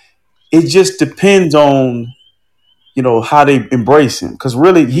 it just depends on, how they embrace him. Because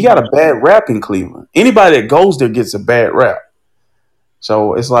really, he got a bad rap in Cleveland. Anybody that goes there gets a bad rap.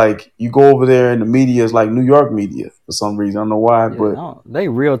 So it's like you go over there and the media is like New York media for some reason. I don't know why, but they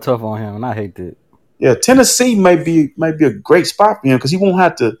real tough on him, and I hate that. Yeah, Tennessee might be a great spot for him because he won't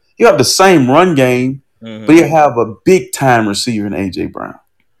have to. He'll have the same run game, but he'll have a big time receiver in AJ Brown.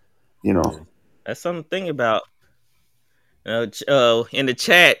 That's something to think about. In the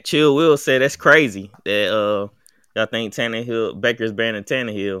chat, Chill Will said that's crazy that y'all think Baker's banning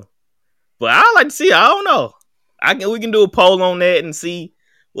Tannehill, but I like to see. I don't know. We can do a poll on that and see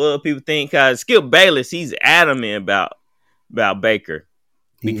what people think. Cause Skip Bayless, he's adamant about Baker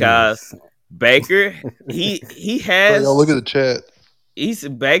because Baker he has. Y'all look at the chat.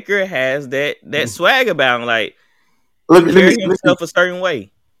 Baker has that swag about him, like Let me himself a certain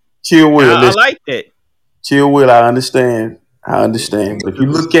way. chill, Will. I like that. Chill, Will. I understand. But if you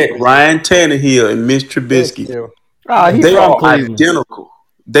look at Ryan Tannehill and Mitch Trubisky, He's they from are Cleveland. identical.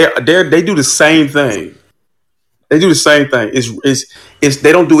 They do the same thing. It's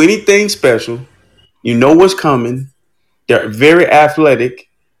they don't do anything special. You know what's coming. They're very athletic,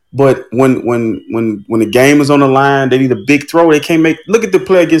 but when the game is on the line, they need a big throw. They can't make. Look at the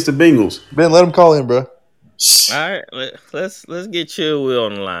play against the Bengals. Ben, let him call in, bro. All right, let's get Chill Will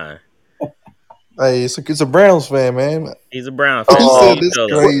on the line. Hey, it's a Browns fan, man. He's a Browns fan. He said this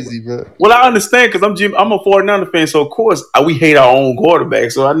crazy, bro. Well, I understand because I'm a 49er fan, so of course we hate our own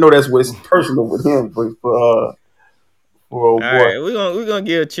quarterback. So I know that's what's personal with him. But for all right, we're gonna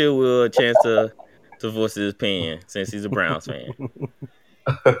give Chill Will a chance to voice his opinion since he's a Browns fan.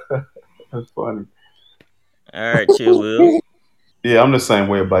 That's funny. All right, Chill Will. Yeah, I'm the same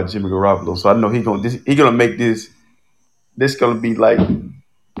way about Jimmy Garoppolo. So I know he gonna make this. This gonna be like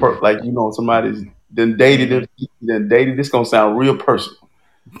somebody's then dated him. Then dated. This gonna sound real personal.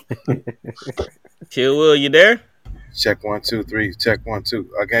 Chill Will, you there? Check 1 2 3. Check 1 2.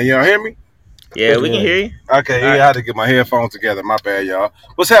 Okay, y'all hear me? Yeah, we can hear you. Okay, I had to get my headphones together. My bad, y'all.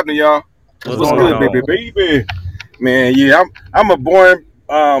 What's happening, y'all? What's good, going baby? Man, yeah, I'm a born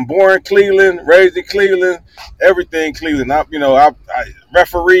Cleveland, raised in Cleveland, everything Cleveland. I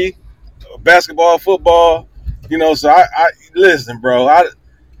referee basketball, football. So I listen, bro.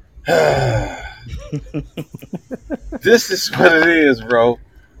 This is what it is, bro.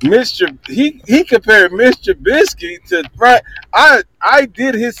 He compared Mr. Trubisky to right. I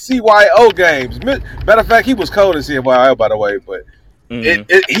did his CYO games. Matter of fact, he was cold in CYO, by the way. But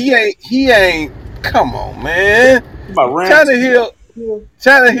he ain't. Come on, man.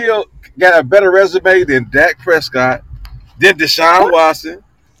 Tannehill got a better resume than Dak Prescott, than Deshaun Watson.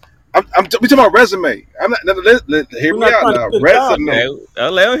 We talking about resume. I'm not. Hear me out now. Resume.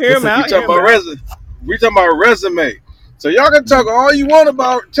 Let him hear him out. We talking about resume. So y'all can talk all you want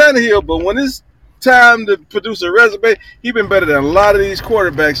about Tannehill, but when it's time to produce a resume, he's been better than a lot of these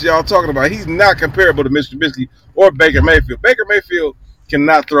quarterbacks y'all talking about. He's not comparable to Mr. Trubisky or Baker Mayfield. Baker Mayfield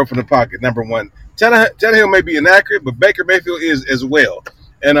cannot throw from the pocket. Number one, Tannehill may be inaccurate, but Baker Mayfield is as well.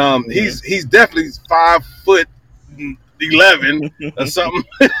 And he's definitely 5'11" or something.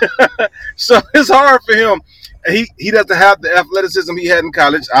 So it's hard for him. He doesn't have the athleticism he had in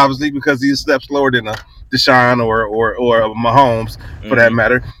college, obviously, because he's a step slower than a Deshaun or Mahomes, for that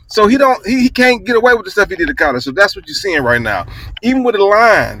matter. So he can't get away with the stuff he did in college. So that's what you're seeing right now. Even with the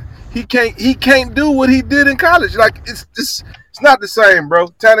line, he can't do what he did in college. Like it's not the same, bro.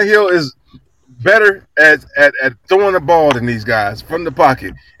 Tannehill is better at throwing the ball than these guys from the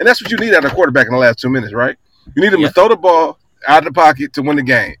pocket, and that's what you need out of a quarterback in the last 2 minutes, right? You need him to throw the ball out of the pocket to win the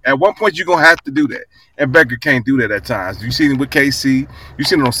game. At one point, you're gonna have to do that, and Baker can't do that at times. You've seen it with KC. You've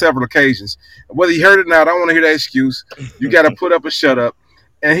seen it on several occasions. Whether he heard it or not, I don't want to hear that excuse. You got to put up a shut up,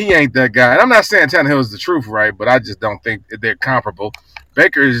 and he ain't that guy. And I'm not saying Tannehill is the truth, right? But I just don't think they're comparable.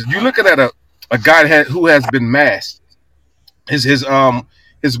 Baker is. You looking at a guy who has been masked his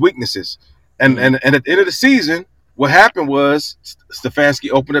weaknesses, and at the end of the season, what happened was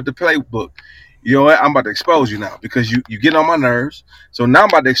Stefanski opened up the playbook. You know what? I'm about to expose you now because you get on my nerves. So now I'm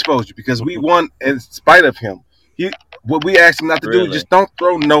about to expose you because we won in spite of him. What we asked him not to do is just don't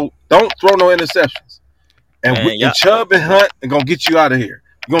throw no interceptions. And Chubb and Hunt are gonna get you out of here.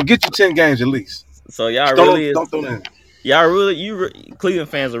 We're gonna get you 10 games at least. So y'all Cleveland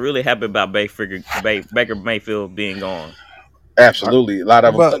fans are really happy about Baker Mayfield being gone. Absolutely, a lot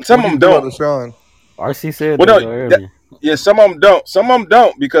of them. Some of them don't. RC said yeah, some of them don't. Some of them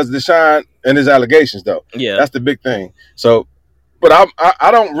don't because of Deshaun and his allegations, though. Yeah, that's the big thing. So, but I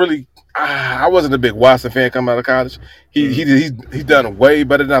don't really. I wasn't a big Watson fan coming out of college. He's done way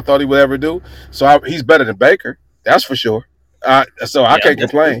better than I thought he would ever do. So he's better than Baker, that's for sure. So I can't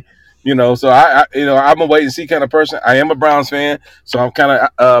complain. So I'm a wait and see kind of person. I am a Browns fan, so I'm kind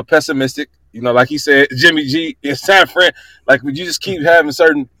of pessimistic. Like he said, Jimmy G in San Fran. Like you just keep having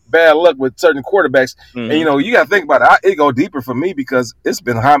certain bad luck with certain quarterbacks, and you got to think about it. It go deeper for me because it's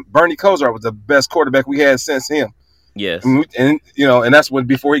been Bernie Kosar was the best quarterback we had since him. Yes, and that's when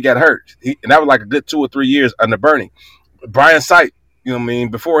before he got hurt, and that was like a good 2 or 3 years under Bernie. Brian Sight,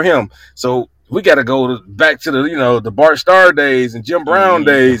 before him. So we got to go back to the Bart Starr days and Jim Brown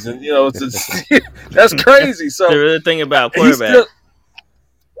days, and that's crazy. So the real thing about quarterback.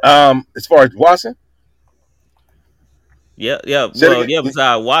 As far as Watson, Yeah. Say it Well, again. yeah.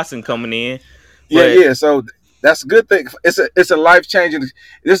 Besides Watson coming in, Yeah. So that's a good thing. It's a life changing.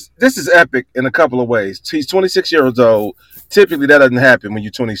 This is epic in a couple of ways. He's 26 years old. Typically, that doesn't happen when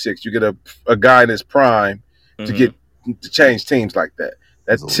you're 26. You get a guy in his prime to change teams like that.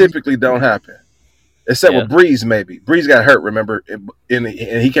 That typically don't happen. Except with Breeze, maybe. Breeze got hurt, remember, and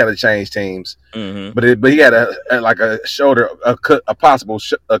he kind of changed teams. Mm-hmm. But he had a shoulder, a possible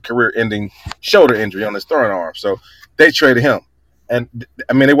career-ending shoulder injury on his throwing arm. So they traded him, and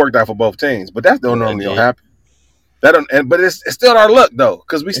I mean, it worked out for both teams. But that don't normally happen. But it's still our luck though,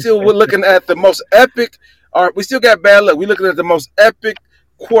 because we still we're looking at the most epic. We still got bad luck. We're looking at the most epic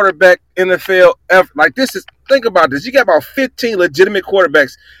quarterback NFL ever. Like this is think about this. You got about 15 legitimate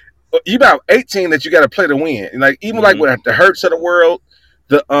quarterbacks. You about 18 that you got to play to win. And like even like with the Hurts of the world,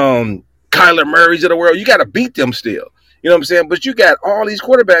 the Kyler Murrays of the world, you got to beat them still. You know what I'm saying? But you got all these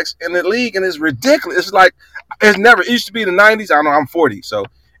quarterbacks in the league, and it's ridiculous. It's like it used to be the 90s. I don't know. I'm 40, so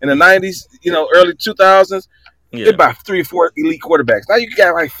in the 90s, early 2000s, about 3 or 4 elite quarterbacks. Now you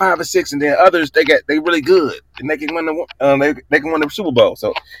got like 5 or 6, and then others they really good, and they can win the Super Bowl.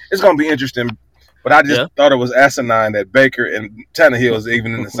 So it's gonna be interesting. But I just thought it was asinine that Baker and Tannehill is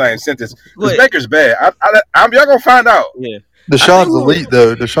even in the same sentence. Because Baker's bad. Y'all gonna find out. Yeah, Deshaun's elite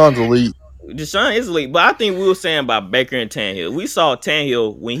though. Deshaun's elite. Deshaun is elite, but I think we were saying about Baker and Tannehill. We saw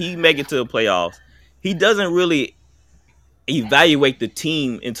Tannehill when he make it to the playoffs. He doesn't really evaluate the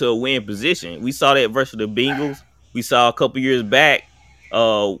team into a win position. We saw that versus the Bengals. We saw a couple years back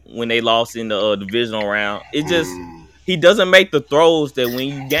when they lost in the divisional round. It just he doesn't make the throws that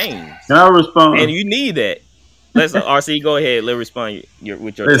win you games. Can I respond? And you need that. Let's RC go ahead. Let's respond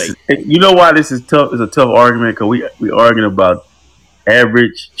with your take. You know why this is tough? It's a tough argument because we arguing about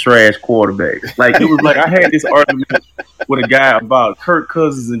average trash quarterbacks. Like it was like I had this argument with a guy about Kirk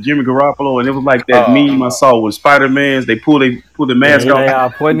Cousins and Jimmy Garoppolo, and it was like that meme I saw with Spider-Man's. They pull the mask off. They are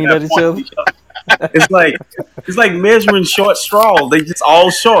pointing at each other. It's like measuring short straws. They just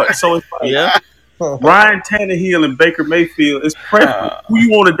all short. So it's like Ryan Tannehill and Baker Mayfield is preference. Who you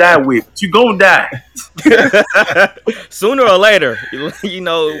want to die with? You gonna die sooner or later. It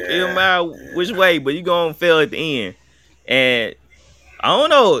don't matter which way, but you gonna fail at the end. And I don't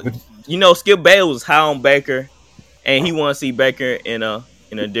know. Skip Bayless was high on Baker, and he want to see Baker in a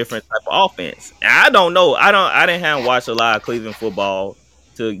different type of offense. And I don't know. I didn't have watched a lot of Cleveland football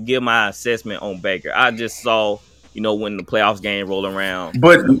to give my assessment on Baker. I just saw, when the playoffs game rolling around.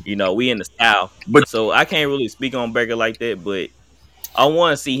 But we in the South, so I can't really speak on Baker like that. But I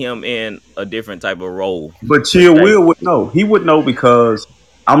want to see him in a different type of role. But Chill Will would know. He would know because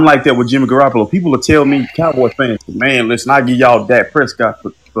I'm like that with Jimmy Garoppolo. People will tell me, Cowboy fans, man, listen, I give y'all Dak Prescott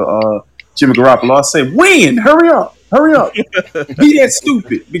for Jimmy Garoppolo. I say, win, hurry up. Be that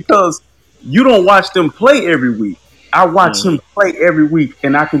stupid because you don't watch them play every week. I watch him play every week,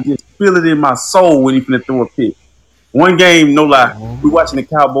 and I can just feel it in my soul when he finna throw a pick. One game, no lie, we watching the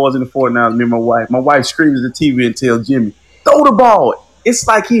Cowboys and the 49ers, me and my wife. My wife screams at the TV and tells Jimmy, throw the ball. It's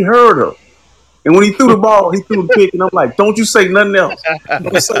like he heard her. And when he threw the ball, he threw the pick, and I'm like, don't you say nothing else.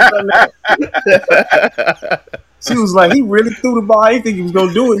 Don't say nothing else. She was like, he really threw the ball. I didn't think he was going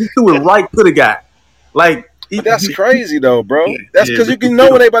to do it. He threw it right to the guy. That's crazy though, bro. That's because you can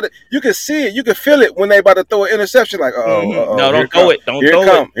know when they about to. You can see it. You can feel it when they about to throw an interception. Like, no, don't throw it. Don't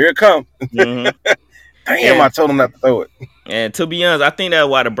throw it. Here it come. Damn, I told him not to throw it. And to be honest, I think that's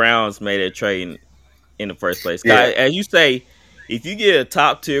why the Browns made that trade in the first place. As you say, if you get a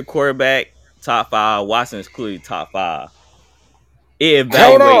top tier quarterback, top 5, Watson is clearly top 5.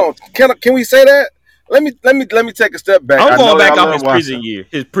 Hold on, can we say that? Let me take a step back. I'm going back off his preseason year.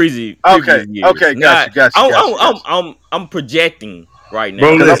 His preseason year. Okay, gotcha. I'm projecting right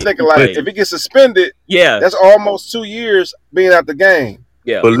now. Because I'm thinking like if he gets suspended, that's almost 2 years being out the game.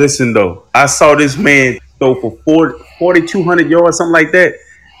 Yeah. But listen though, I saw this man throw for 4,200 yards, something like that,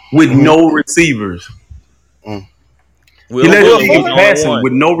 with no receivers. He let him keep passing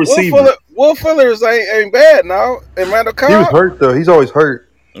with no receivers. Will Fuller's ain't bad now. And Randall Cobb. He was hurt though. He's always hurt.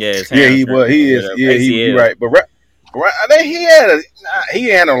 Yeah, he was. He is. Yeah, he's right. But I think he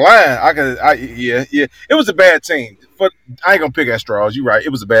had no line. It was a bad team. But I ain't gonna pick at straws. You're right. It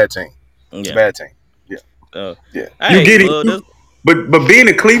was a bad team. It's a bad team. Yeah. You get it. But being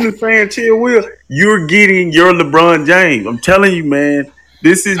a Cleveland fan, Chill Will, you're getting your LeBron James. I'm telling you, man.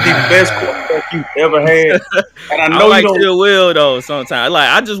 This is the best quarterback you've ever had. And I know like Chill Will though. Sometimes, like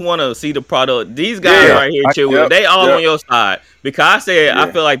I just want to see the product. These guys right here, Chill Will, they all on your side because I said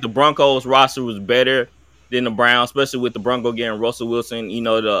I feel like the Broncos roster was better than the Browns, especially with the Broncos getting Russell Wilson.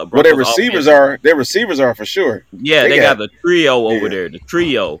 The Broncos their receivers are for sure. Yeah, they got the trio over there. The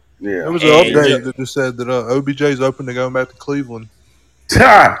trio. Yeah. There was an And update that just said that OBJ's open to going back to Cleveland.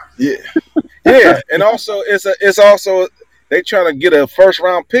 Ah, Yeah. Yeah. And also it's also they trying to get a first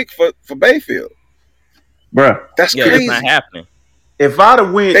round pick for Bayfield. bruh. That's yeah, that's not crazy. happening. If I'd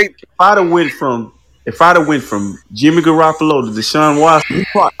have went, They if I'd have went from Jimmy Garoppolo to Deshaun Watson,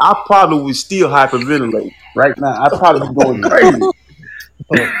 I probably would still hyperventilate right now. I'd probably be going crazy.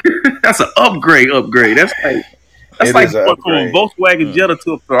 That's an upgrade. That's It like is an going from a upgrade. Volkswagen Jetta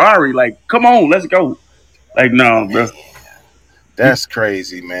to a Ferrari. Like, come on, let's go. Like, no, bro. That's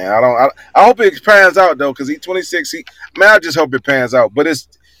crazy, man. I hope it pans out though, because he's 26. I just hope it pans out. But it's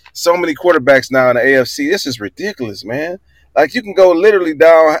so many quarterbacks now in the AFC. This is ridiculous, man. Like you can go literally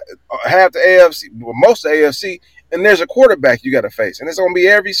down half the AFC, well, most of the AFC, and there's a quarterback you got to face, and it's gonna be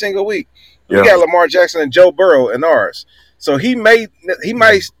every single week. We got Lamar Jackson and Joe Burrow in ours, so he might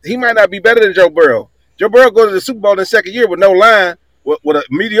not be better than Joe Burrow. Joe Burrow go to the Super Bowl in the second year with no line, with a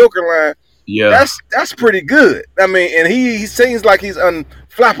mediocre line. Yeah. That's pretty good. I mean, and he seems like he's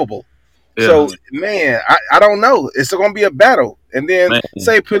unflappable. Yeah. So, man, I don't know. It's going to be a battle. And then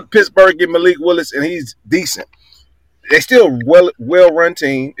say Pittsburgh get Malik Willis and he's decent. They still well-run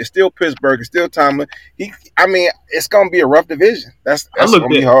team. It's still Pittsburgh. It's still Tomlin. It's going to be a rough division. That's going to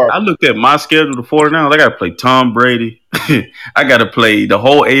be hard. I looked at my schedule, the 49ers. I got to play Tom Brady. I got to play the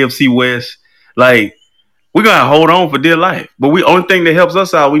whole AFC West. Like, we're going to hold on for dear life. But only thing that helps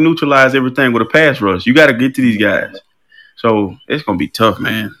us out, we neutralize everything with a pass rush. You got to get to these guys. So it's going to be tough,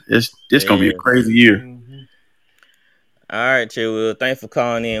 man. It's going to be a crazy year. All right, Chill Will. Thanks for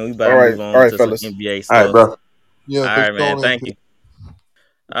calling in. We about to move on to fellas. some NBA stuff. All right, bro. Yeah, All right, man. Thank you.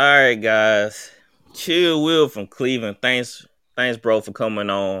 All right, guys. Chill Will from Cleveland. Thanks, bro, for coming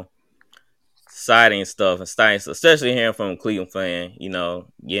on. Citing stuff and especially hearing from a Cleveland fan,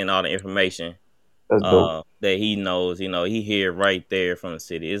 getting all the information. That's dope. That he knows, he here right there from the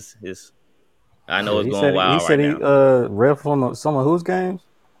city. I know it's He going said, wild he said right now. ref on some of whose games?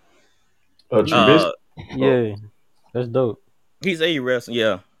 Trubisky? Yeah, that's dope. He's a ref,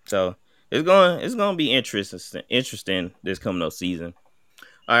 yeah. So it's gonna be interesting this coming up season.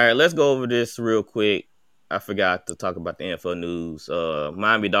 All right, let's go over this real quick. I forgot to talk about the NFL news.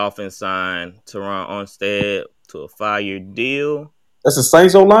 Miami Dolphins signed Teron Armstead to a 5-year deal. That's the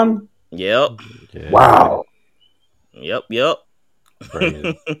Saints O-line? Yep. Yeah. Wow. Yep.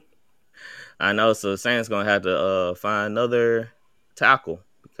 Crazy. I know. So Saints gonna have to find another tackle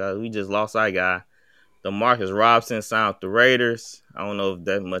because we just lost our guy. DeMarcus Robinson signed with the Raiders. I don't know if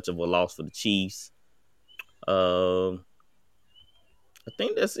that's much of a loss for the Chiefs. I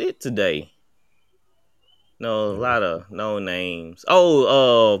think that's it today. No, a lot of no names.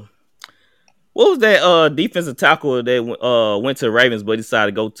 Oh, what was that defensive tackle that went to the Ravens but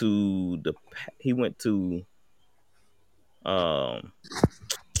decided to go to he went to I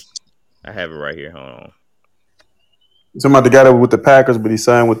have it right here. Hold on. Talking about the guy that was with the Packers, but he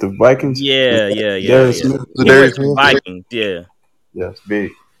signed with the Vikings? Yeah. Yes. He went to the Vikings, yeah. Yeah, it's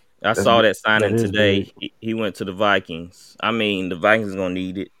big. I saw that signing today. He went to the Vikings. I mean, the Vikings is gonna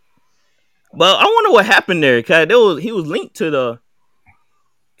need it. But I wonder what happened there, cause he was linked to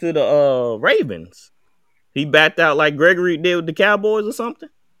the Ravens. He backed out like Gregory did with the Cowboys or something.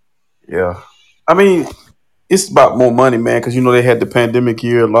 Yeah. I mean, it's about more money, man, because they had the pandemic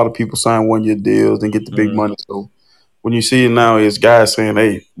year. A lot of people sign 1-year deals and get the big money. So when you see it now, it's guys saying,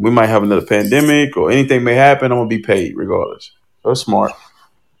 hey, we might have another pandemic or anything may happen, I'm going to be paid regardless. That's smart.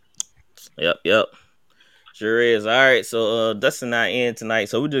 Yep. Sure is. All right, so Dustin not in tonight,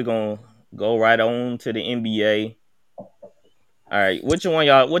 so we're just going to go right on to the NBA. All right, what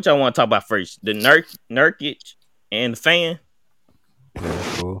y'all want to talk about first? The Nurkic and the fan? Yeah,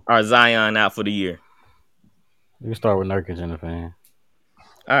 that's cool. Or Zion out for the year? You can start with Nurkic and the fan.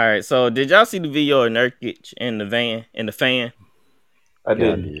 All right, so did y'all see the video of Nurkic and the fan? I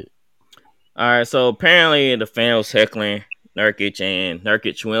did. All right, so apparently the fan was heckling Nurkic, and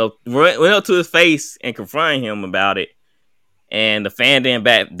Nurkic went up to his face and confronted him about it, and the fan didn't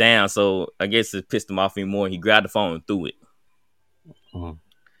back down, so I guess it pissed him off even more. He grabbed the phone and threw it. Mm.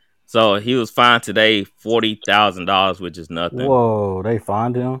 So he was fined today $40,000, which is nothing. Whoa, they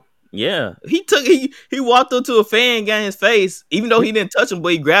fined him? Yeah, he walked up to a fan, got in his face, even though he didn't touch him,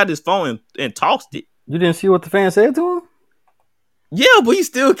 but he grabbed his phone and tossed it. You didn't see what the fan said to him? Yeah, but you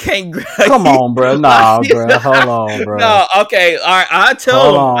still can't grab. Come on, bro. Nah, bro. Hold on, bro. No, okay. All right. I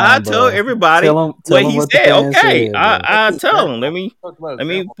tell everybody tell what him he what the said. fan Okay. said, I tell him. Let me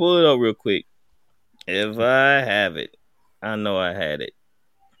pull it up real quick. If I have it, I know I had it.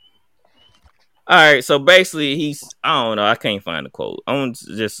 All right. So basically, I don't know. I can't find the quote. I'm gonna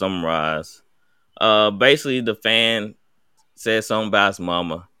just summarize. Basically, the fan said something about his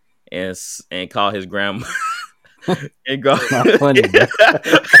mama, and call his grandma and go Not funny, bro.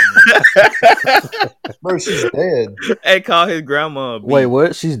 Bro, she's dead. and call his grandma a B. Wait,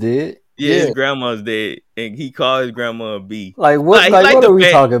 what? She's dead? Yeah, his Yeah. grandma's dead, and he called his grandma a B. Like what? Like What the are we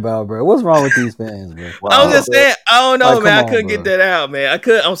fan- talking about, bro? What's wrong with these fans, bro? I was just saying, I don't know, Like, man. I come couldn't on, get bro. that out, man.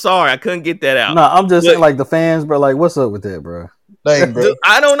 I'm sorry, I couldn't get that out. No, I'm just But- saying, like the fans, bro. Like, what's up with that, bro? Dang, bro. Dude,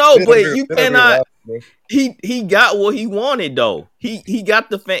 I don't know, Been but under- you been under cannot. wraps, bro. He got what he wanted though. He got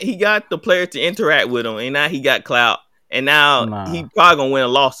the player to interact with him, and now he got clout, and now Nah. he probably gonna win a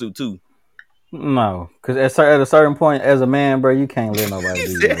lawsuit too. No, because at a certain point, as a man, bro, you can't let nobody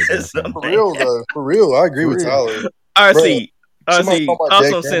do you like that, Yes, man. For real, though. For real. I agree For with real. Tyler. RC, somebody call my call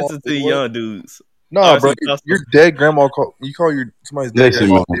dead some grandma sense to the B-word. young dudes. No, Oh, bro. so- Your dead grandma you call your somebody's dead Listen,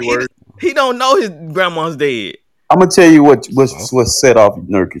 grandma man. B-word. He don't know his grandma's dead. I'm gonna tell you what's set off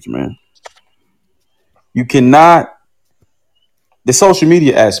Nurkic, man. You cannot. The social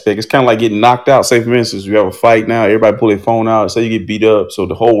media aspect is kind of like getting knocked out. Say, for instance, you have a fight now, everybody pull their phone out. Say you get beat up, so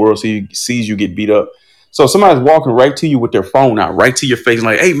the whole world sees you get beat up. So somebody's walking right to you with their phone out, right to your face,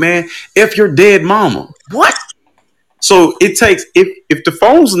 like, "Hey, man, if your dead mama, what?" So it takes if the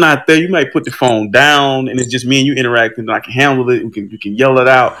phone's not there, you might put the phone down, and it's just me and you interacting. And I can handle it. You can yell it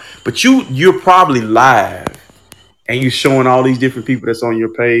out, but you're probably live, and you're showing all these different people that's on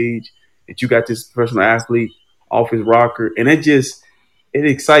your page that you got this professional athlete off his rocker, and it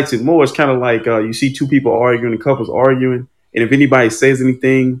excites it more. It's kind of like you see two people arguing, and couples arguing, and if anybody says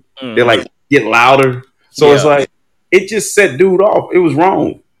anything, they like get louder. So it's Yeah. like it just set dude off. It was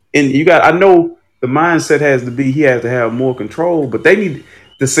wrong, and I know the mindset has to be he has to have more control, but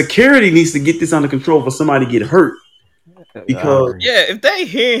the security needs to get this under control for somebody to get hurt. Because Yeah, if they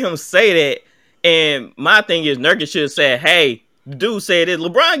hear him say that, and my thing is Nurkic should have said, "Hey, dude said this."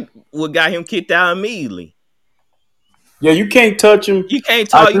 LeBron would got him kicked out immediately. yeah, you can't touch him. You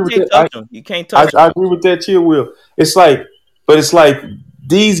can't I talk. agree You with can't that. touch him. You can't touch him. I agree with that too, Will. It's like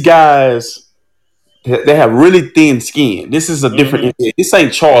these guys, they have really thin skin. This is a different. This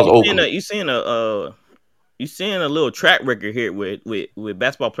ain't Charles Oakley. You seeing a little track record here with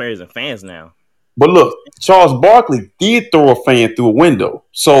basketball players and fans now. But look, Charles Barkley did throw a fan through a window.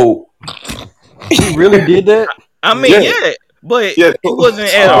 So He really did that? I mean, Yeah. yeah, but Yeah. it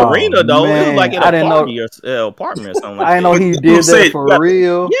wasn't at an Oh, arena though. It was man. like in I a didn't party or apartment or something. Like I didn't know that. he But did I'm saying, that for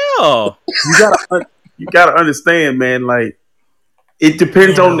real. Yeah, you gotta understand, man. Like it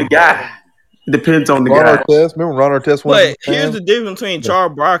depends on the guy. It depends on the Ron guy. Artest. Remember Ron Artest? but here's the difference between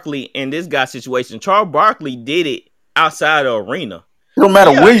Charles Barkley and this guy's situation. Charles Barkley did it outside the arena. No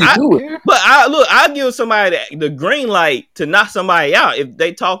matter Yeah, where you do it. But I give somebody the green light to knock somebody out if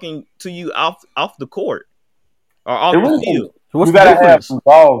they talking to you off the court or off It the really- field. What's You the gotta difference? have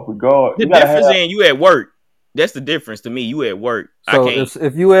regard. The You gotta difference have- in you at work. That's the difference to me. You at work. So I can't.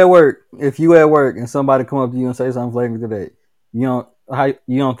 if you at work and somebody come up to you and say something flagrant today, you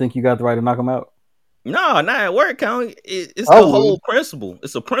don't think you got the right to knock them out? No, not at work. Count. It's I the would. whole principle.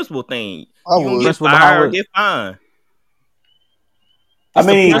 It's a principle thing. I You can would. get Principle behind fired or what? get fined. I It's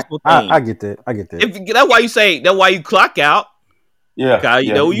a mean, principle thing. I get that. I get that. That's why you say. That's why you clock out. yeah. Cause you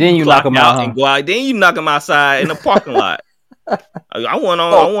yeah. know you Then can you clock knock 'em out out, and huh? go out. Then you knock them outside in the parking lot. I want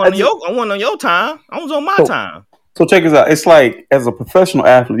Oh, on your time. I was on my So- time. So check this out. It's like as a professional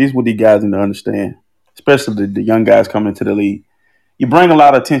athlete, this is what these guys need to understand, especially the young guys coming into the league. You bring a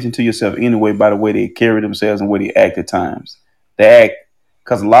lot of attention to yourself anyway by the way they carry themselves and the way they act at times. They act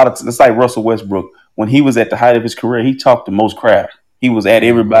because it's like Russell Westbrook when he was at the height of his career. He talked the most crap. He was at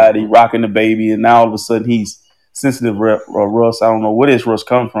everybody, rocking the baby, and now all of a sudden he's sensitive. Russ, I don't know where this Russ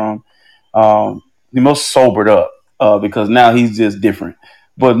come from. The most sobered up because now he's just different.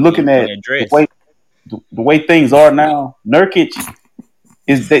 But looking at the way things are now, Nurkic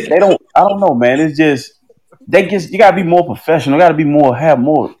is they don't. I don't know, man. It's just you gotta be more professional. Got to be have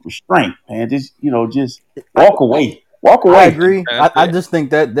more restraint, man. Just walk away. Walk away. I agree. That's I it. just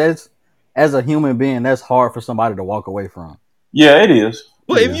think that's as a human being, that's hard for somebody to walk away from. Yeah, it is.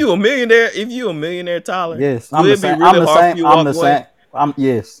 But if you a millionaire, Tyler, Yes, would I'm the it be same. really I'm the hard for same. you to I'm walk the away? same.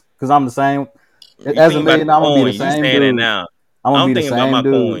 Yes, because I'm the same. You As a think millionaire, about I'm gonna be the coins. same You saying it dude. now. I'm gonna I'm be the thinking about same my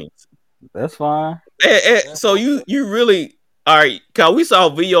dude. coins. That's fine. So you really all right? Cause we saw a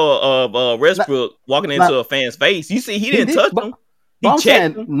video of Westbrook walking into a fan's face. You see, he didn't did, touch but- him. But He I'm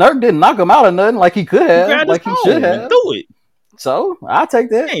checked saying him. Nurk didn't knock him out or nothing like he could He have, grabbed like his he should phone and have. threw it. So I'll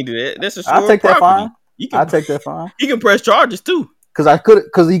take You that. can't do that. That's a I'll stolen take that property. fine. You I'll can take that fine. you can press charges too.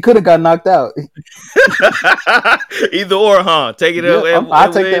 Because he could have got knocked out. Either or, huh? Take it up. Yeah,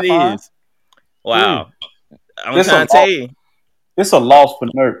 I'll take that fine. Wow. I'm This trying a to tell you. It's a loss for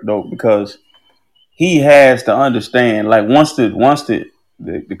Nurk though because he has to understand. Like once the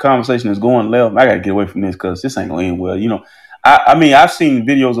the conversation is going left. I got to get away from this because this ain't gonna end well. You know, I mean, I've seen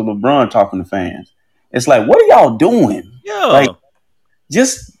videos of LeBron talking to fans. It's like, what are y'all doing? Yeah. Like,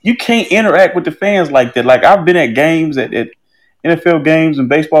 just you can't interact with the fans like that. Like, I've been at games at NFL games and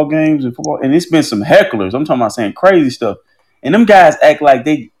baseball games and football, and it's been some hecklers. I'm talking about saying crazy stuff, and them guys act like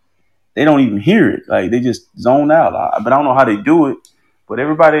they don't even hear it. Like they just zone out. But I don't know how they do it. But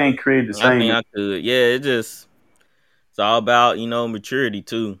everybody ain't created the same. I think I could. Yeah, it's all about maturity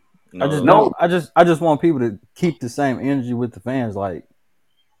too. I just want people to keep the same energy with the fans. Like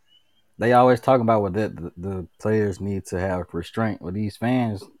they always talk about what the players need to have restraint with these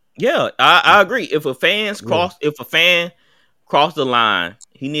fans. Yeah, I agree. If a fan cross the line,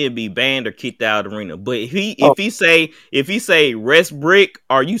 he need to be banned or kicked out of the arena. But if he say rest brick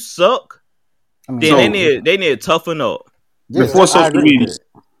or you suck, then they need to toughen up. Yeah, before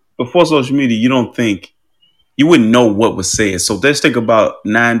social media, you wouldn't know what was said. So let's think about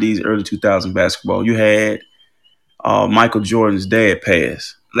 90s, early 2000s basketball. You had Michael Jordan's dad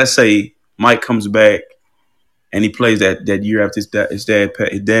pass. Let's say Mike comes back and he plays that year after his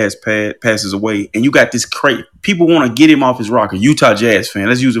dad's passes away, and you got this crate. People want to get him off his rocker. Utah Jazz fan.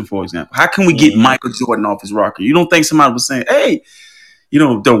 Let's use him for example. How can we get Michael Jordan off his rocker? You don't think somebody was saying, hey,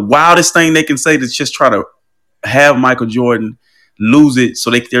 the wildest thing they can say is just try to have Michael Jordan lose it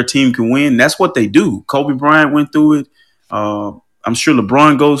so their team can win. That's what they do. Kobe Bryant went through it. I'm sure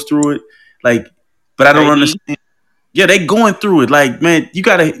LeBron goes through it. Like, but I don't understand. Yeah, they going through it. Like, man, you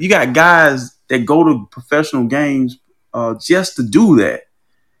got guys that go to professional games just to do that,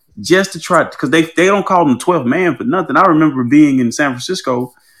 just to try, because they don't call them 12th man for nothing. I remember being in San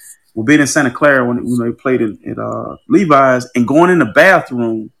Francisco, being in Santa Clara when they played at Levi's, and going in the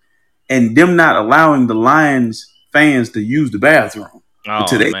bathroom and them not allowing the Lions fans to use the bathroom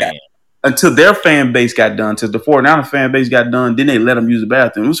until their fan base got done, until the 49er fan base got done. Then they let them use the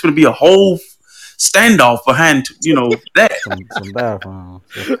bathroom. It was going to be a whole standoff behind, that. Some bathrooms.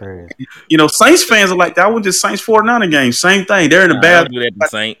 That's crazy. Saints fans are like that. I went to Saints 49er game. Same thing. They're in the bathroom. Do that to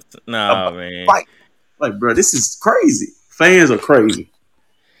Saints. Man. Like, bro, this is crazy. Fans are crazy.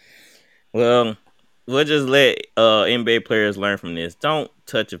 Well, we'll just let NBA players learn from this. Don't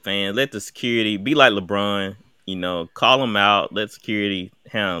touch a fan. Let the security be like LeBron. Call them out. Let security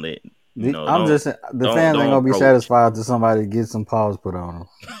handle it. The fans ain't gonna be satisfied until somebody gets some paws put on them.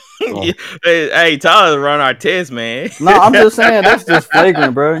 So. Hey, Tyler, run our test, man. No, I'm just saying that's just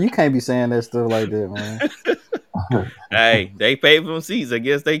flagrant, bro. You can't be saying that stuff like that, man. Hey, they pay for them seats. I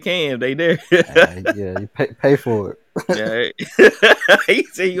guess they can. They there. Yeah, you pay for it. Yeah. He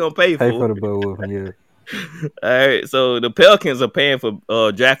said you gonna pay for it. the bull whooping, yeah. All right, so the Pelicans are paying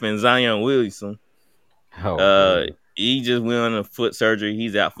for drafting Zion Williamson. He just went on a foot surgery.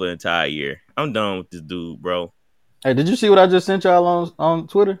 He's out for the entire year. I'm done with this dude, bro. Hey, did you see what I just sent y'all on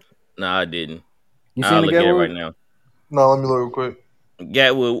Twitter? No, I didn't. You I'll seen look the at it Gatwood right now. No, let me look real quick.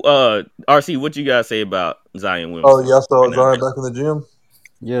 Gatwood, RC, what you guys say about Zion Williamson? Oh, y'all saw Zion back in the gym?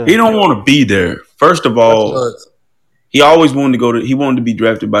 Yeah. He don't want to be there. First of all, he always wanted to he wanted to be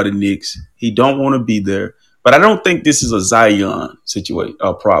drafted by the Knicks. He don't want to be there. But I don't think this is a Zion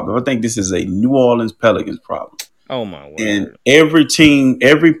problem. I think this is a New Orleans Pelicans problem. Oh, my word. And every team,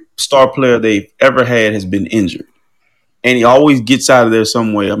 every star player they've ever had has been injured. And he always gets out of there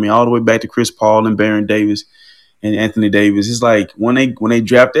some way. I mean, all the way back to Chris Paul and Baron Davis and Anthony Davis. It's like when they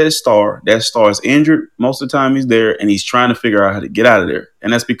draft that star is injured. Most of the time he's there, and he's trying to figure out how to get out of there.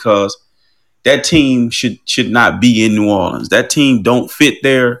 And that's because that team should not be in New Orleans. That team don't fit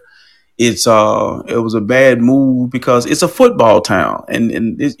there. It was a bad move because it's a football town,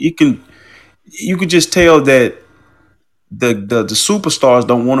 and you can just tell that the superstars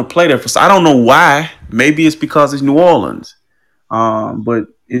don't want to play there. I don't know why. Maybe it's because it's New Orleans, but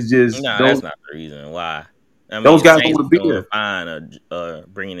it's just that's not the reason why. I mean, those guys don't want to be there. Fine,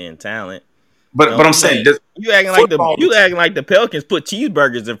 bringing in talent. But I'm saying you acting like the Pelicans put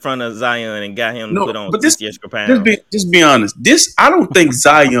cheeseburgers in front of Zion and got him to put on extra pounds. Just be honest. I don't think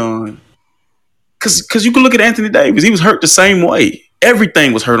Zion, because you can look at Anthony Davis. He was hurt the same way.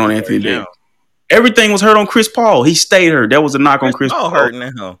 Everything was hurt on Anthony Davis. Everything was hurt on Chris Paul. He stayed hurt. That was a knock on Chris Paul. Hurt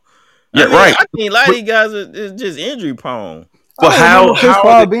now. Yeah, right. I think a lot of these guys is just injury prone. But how Chris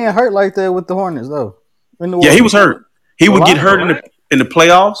Paul being hurt like that with the Hornets though? Yeah, he was hurt. He would get hurt in the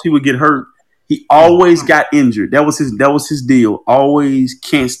playoffs. He would get hurt. He always got injured. That was his deal. Always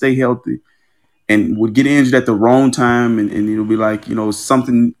can't stay healthy, and would get injured at the wrong time. And it'll be like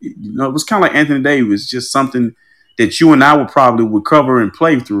something. It was kind of like Anthony Davis, just something that you and I would probably recover and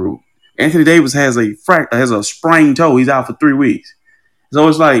play through. Anthony Davis has a sprained toe. He's out for 3 weeks. So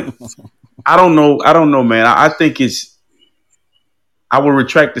it's like I don't know, man. I think I would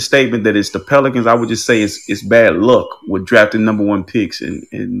retract the statement that it's the Pelicans. I would just say it's bad luck with drafting number one picks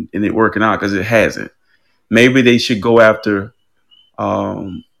and it working out because it hasn't. Maybe they should go after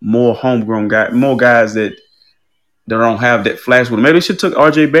more homegrown guys, more guys that don't have that flash with them. Maybe they should took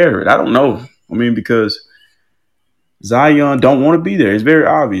R.J. Barrett. I don't know. I mean, because Zion don't want to be there. It's very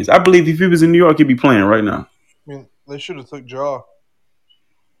obvious. I believe if he was in New York, he'd be playing right now. I mean, they should have took Ja.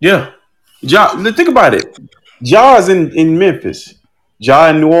 Yeah. Ja, think about it. Ja's in Memphis. Ja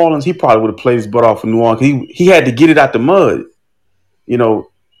in New Orleans, he probably would have played his butt off in New Orleans. He had to get it out the mud. You know,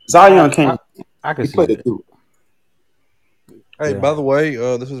 Zion can't. I can He see played that. it too. Hey, Yeah. by the way,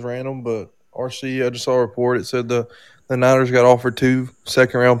 this is random, but RC, I just saw a report. It said the Niners got offered 2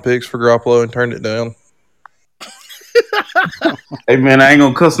 second-round picks for Garoppolo and turned it down. Hey man, I ain't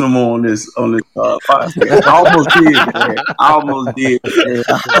gonna cuss no more on this podcast. I almost did, man. I almost did.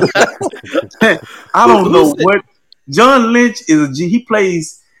 Man. I don't know what John Lynch is. He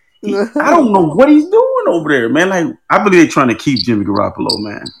plays. I don't know what he's doing over there, man. Like I believe they're trying to keep Jimmy Garoppolo,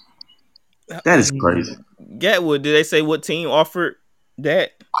 man. That is crazy. Gatwood, did they say what team offered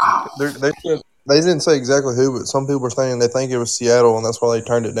that? They didn't say exactly who, but some people are saying they think it was Seattle, and that's why they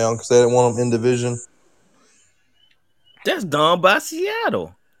turned it down because they didn't want them in division. That's done by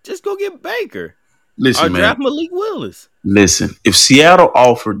Seattle. Just go get Baker. Or Listen, man. draft Malik Willis. Listen, if Seattle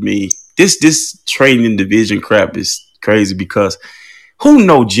offered me this trading in division crap is crazy because who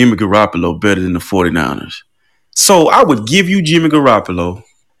know Jimmy Garoppolo better than the 49ers? So I would give you Jimmy Garoppolo.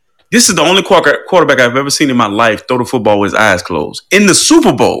 This is the only quarterback I've ever seen in my life throw the football with his eyes closed. In the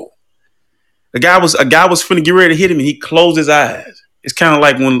Super Bowl, a guy was finna get ready to hit him and he closed his eyes. It's kind of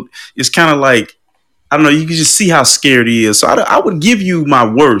like I don't know, you can just see how scared he is. So I would give you my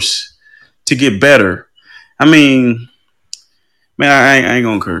worst to get better. I mean, man, I ain't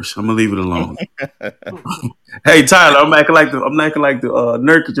gonna curse. I'm gonna leave it alone. Hey Tyler, I'm acting like the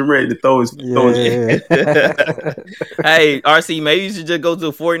Nurkic and ready to throw his. Yeah. Hey, RC, maybe you should just go to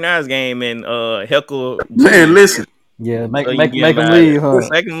the 49ers game and heckle. Man, listen. Yeah, make So you them get mad. leave, huh?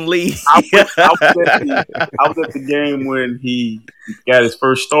 Make them leave. I was at the game when he got his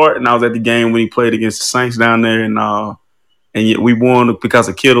first start, and I was at the game when he played against the Saints down there, and yet we won because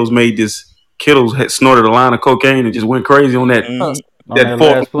of Kittles had snorted a line of cocaine and just went crazy on that. Mhm. On that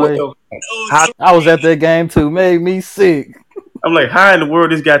last play. I was at that game too. Made me sick. I'm like, how in the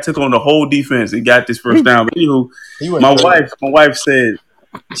world this guy took on the whole defense and got this first down? But anywho, He went my crazy. wife said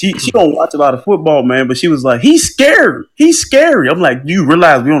she don't watch a lot of football, man, but she was like, he's scary. He's scary. I'm like, do you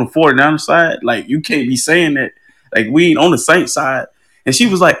realize we on the 49ers side? Like, you can't be saying that. Like, we ain't on the Saints side. And she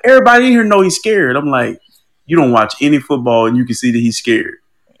was like, everybody in here know he's scared. I'm like, you don't watch any football and you can see that he's scared.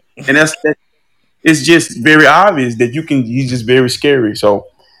 And it's just very obvious that he's just very scary. So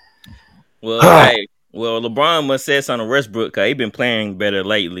Well, hey, LeBron must say something to Westbrook because he been playing better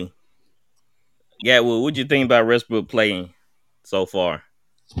lately. Yeah, well, what you think about Westbrook playing so far?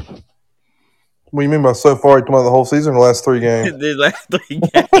 What do you mean by so far? You talking about the whole season or the last 3 games? These last 3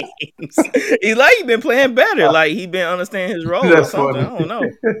 games, he been playing better. Like he been understanding his role or That's something. funny. I don't know.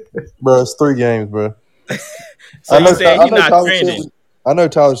 Bro, it's 3 games, bro. So you saying he's not Tyler trending? I know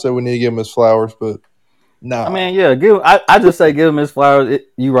Tyler said we need to give him his flowers, but nah. I mean, yeah, I just say give him his flowers.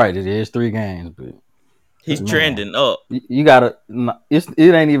 You right, it is 3 games, but He's Man. trending up. you gotta. It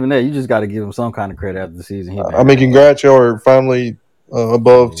ain't even that. You just gotta give him some kind of credit after the season. I mean, congrats, y'all are finally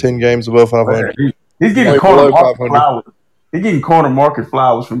above 10 games above 500. he's getting Wait, corner below market 500. flowers. He's getting corner market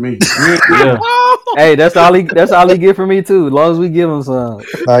flowers from me. Yeah. Hey, that's all he get from me too. As long as we give him some.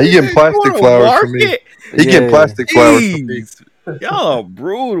 Nah, you getting plastic flowers from me. Market? He getting plastic flowers from me. Jeez. Y'all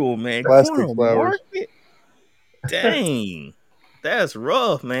brutal, man. Plastic Corner flowers. market? Dang. That's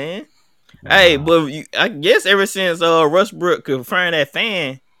rough, man. Hey, but I guess ever since Westbrook confirmed that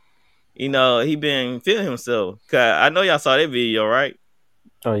fan, he been feeling himself. Cause I know y'all saw that video, right?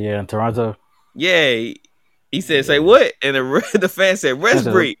 Oh yeah, in Toronto. Yeah. He said, say what? And the fan said,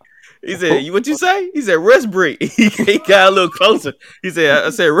 Westbrook. He said, what you say? He said, Westbrook. He got a little closer. He said, I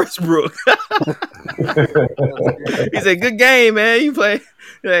said, Westbrook. He said, good game, man. You play.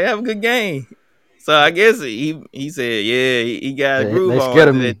 Like, have a good game. So I guess he said, yeah, he got a groove they on scared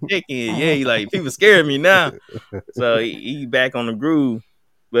after of that me. chicken. Yeah, he like, people scared of me now. So he back on the groove.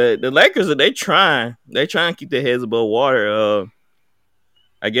 But the Lakers, they trying to keep their heads above water.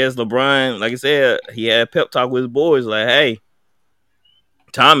 I guess LeBron, like I said, he had a pep talk with his boys, like, hey,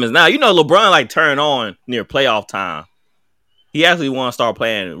 time is now. LeBron like turn on near playoff time. He actually want to start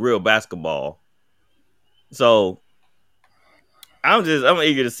playing real basketball. So I'm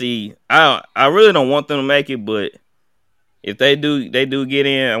eager to see. I really don't want them to make it, but if they do get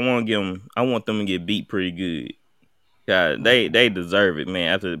in, I want them to get beat pretty good. Yeah, they deserve it,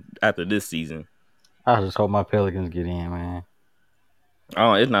 man. After this season, I just hope my Pelicans get in, man.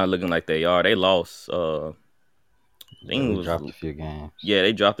 oh, it's not looking like they are. They lost. I think it They was dropped a few games. yeah,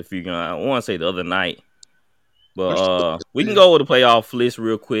 they dropped a few games. I want to say the other night, but we can go with the playoff list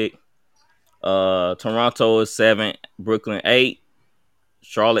real quick. Toronto is 7th, Brooklyn 8th,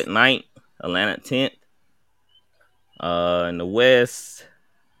 Charlotte 9th, Atlanta 10th. In the West,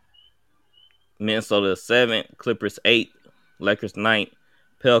 Minnesota 7th, Clippers 8th, Lakers 9th,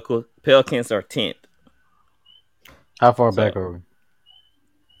 Pelicans are 10th. How far back are we?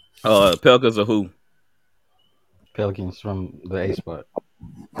 Pelicans are who? Pelicans from the 8th spot.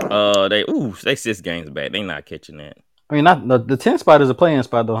 They 6 games back. They not catching that. I mean, not the 10th spot is a playing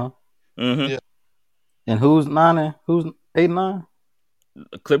spot though, huh? Mm-hmm. Yeah. And who's 9 and who's 8 and 9?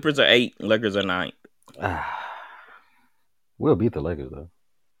 Clippers are 8, Lakers are 9. We'll beat the Lakers though.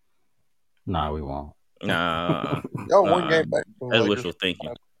 Nah, we won't. Nah, Y'all one game back from the that's Lakers. wishful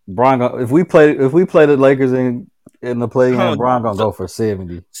thinking. If we play the Lakers in the play game, Bron gonna go for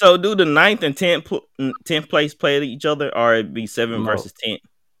 70. So do the 9th and 10th place play each other, or it be 7 versus 10?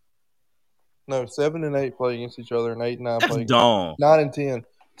 No, 7 and 8 play against each other, and 8 and 9 That's play dumb. 9 and 10.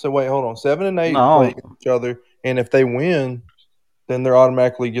 So wait, hold on. 7 and 8 No. play against each other, and if they win, then they're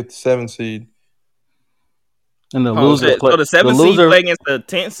automatically get the 7 seed. And the Oh, loser so the 7th seed play against the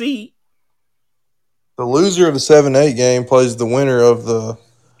 10th seed? The loser of the 7-8 game plays the winner of the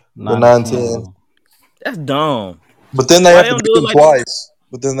 9-10. That's dumb. But then they Why have they to don't beat do it them like twice.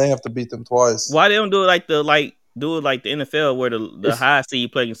 But then they have to beat them twice. Why they don't do it like the NFL where the high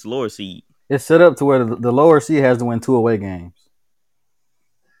seed play against the lower seed? It's set up to where the lower seed has to win 2 away games.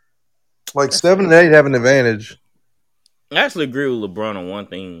 Like 7 and 8 have an advantage. I actually agree with LeBron on one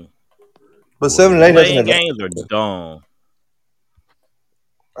thing. But 7 and 8 has an Playing advantage. games are dumb.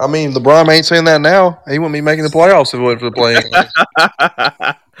 I mean, LeBron ain't saying that now. He wouldn't be making the playoffs if it wasn't for the playing.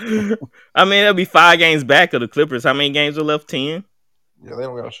 I mean, it'll be 5 games back of the Clippers. How many games are left? 10? Yeah, they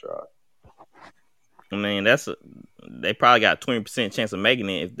don't got a shot. I mean, they probably got 20% chance of making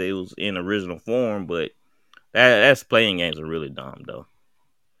it if they was in original form, but that's playing games are really dumb though.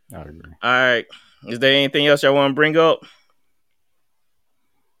 I agree. All right. Is there anything else y'all want to bring up?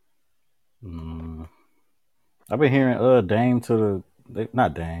 I've been hearing Dame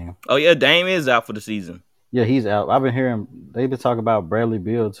not Dame. Oh yeah, Dame is out for the season. Yeah, he's out. I've been hearing they've been talking about Bradley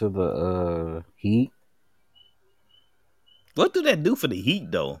Beal to the Heat. What do that do for the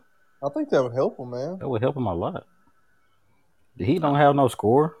Heat though? I think that would help him, man. That would help him a lot. The Heat don't have no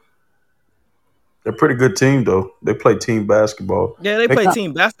score. They're a pretty good team, though. They play team basketball. Yeah, they play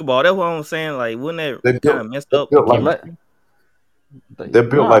team basketball. That's what I'm saying. Like, wouldn't They that built- kind of messed up? built like- They're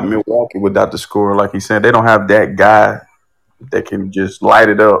built like Milwaukee without the score. Like he's saying, they don't have that guy that can just light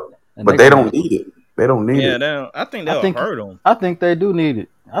it up. But they don't need it. They don't need it. I think that'll hurt them. I think they do need it.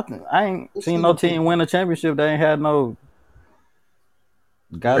 I ain't seen no team win a championship. They ain't had no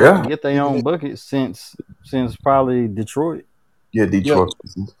guys to get their own bucket since probably Detroit. Yeah, Detroit.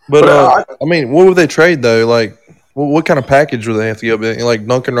 But I mean, what would they trade though? Like, what kind of package would they have to get? Like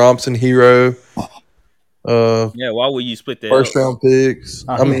Duncan Robinson, Hero. Yeah, why would you split that? First up? round picks.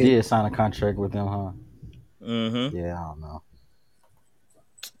 Oh, he did sign a contract with them, huh? Mm-hmm. Yeah, I don't know.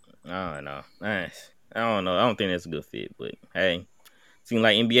 I don't know. I don't know. I don't think that's a good fit. But hey, seems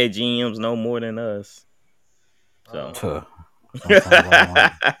like NBA GMs know more than us. So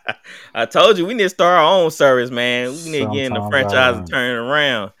I told you we need to start our own service, man. We need to get in the franchise and turn it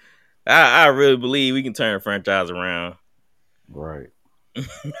around. I really believe we can turn the franchise around. Right.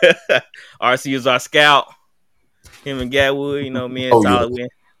 RC is our scout. Him and Gatwood, me and Solid,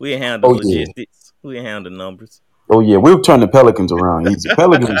 we handle logistics. We handle the numbers. Oh yeah, we'll turn the Pelicans around. Easy.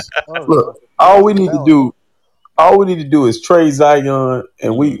 Pelicans. Look, all we need to do is trade Zion,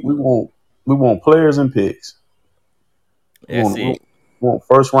 and we want players and picks. We want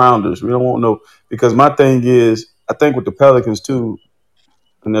first rounders. We don't want because my thing is, I think with the Pelicans too,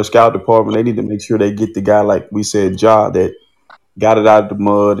 in their scout department, they need to make sure they get the guy like we said, Ja, that got it out of the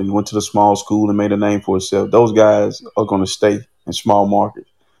mud and went to the small school and made a name for himself. Those guys are going to stay in small markets.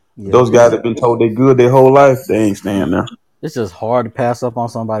 Yeah, those guys have been told they're good their whole life. They ain't staying there. It's just hard to pass up on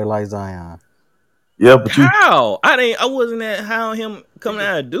somebody like Zion. Yeah, but how? I wasn't at how him coming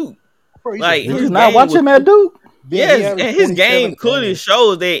out of Duke. Like, did you not watch him at Duke? Yes, and his game clearly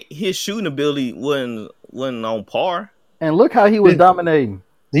shows that his shooting ability wasn't on par. And look how he was dominating.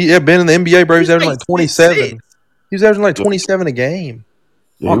 He had been in the NBA, bro. He was averaging like 27. He was averaging like 27 a game.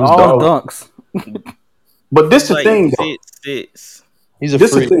 Yeah, on all dunks. But this the thing, though. He's a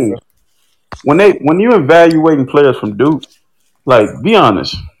this freak. The thing. When you're evaluating players from Duke, like, be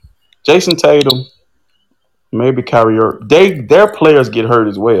honest. Jason Tatum, maybe Kyrie Irving. Their players get hurt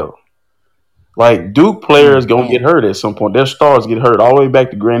as well. Like Duke players gonna get hurt at some point. Their stars get hurt all the way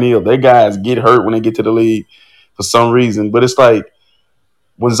back to Grant Hill. Their guys get hurt when they get to the league for some reason. But it's like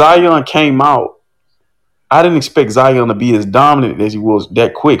when Zion came out, I didn't expect Zion to be as dominant as he was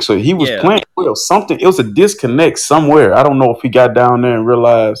that quick. So he was playing well. It was a disconnect somewhere. I don't know if he got down there and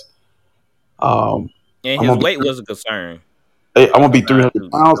realized. And his weight was a concern. I'm gonna be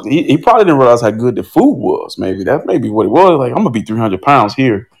 300 pounds. He probably didn't realize how good the food was. Maybe that may be what it was. Like I'm gonna be 300 pounds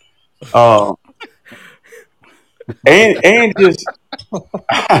here. And just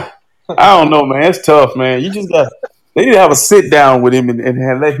I don't know, man. It's tough, man. You just they need to have a sit down with him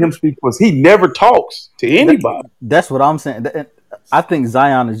and let him speak for us. He never talks to anybody. That's what I'm saying. I think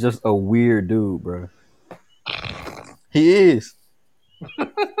Zion is just a weird dude, bro. He is.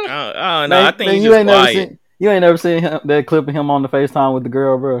 I don't know. I think he's just quiet. You ain't never seen that clip of him on the FaceTime with the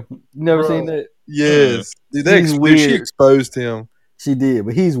girl, bro. You never seen that? Yes. Dude, she exposed him. She did,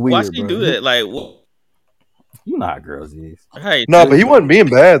 but he's weird. Why she do that? Like, what? You know how girls is. Hey, no, but he wasn't being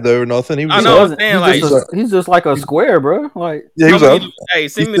bad though or nothing. He was. I know. What I'm saying, like, he's just like a square, bro. Like, yeah, he was like, hey,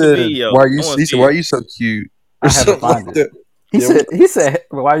 send me the video. He said, "Why are you so cute?" I have to find it. He said,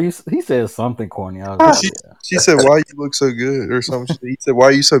 "Why you?" He said something corny. She said, "Why you look so good?" or something. He said, "Why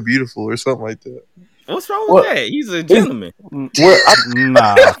are you so beautiful?" or something like that. What's wrong with that? He's a gentleman. Nah,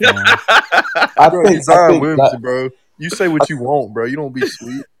 man. I think Zion Williamson, bro. You say what you want, bro. You don't be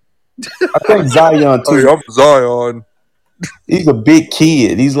sweet. I think Zion too. I'm Zion. He's a big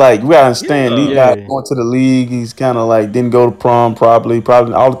kid. He's like, we gotta understand. These guys going to the league. He's kind of like didn't go to prom. Probably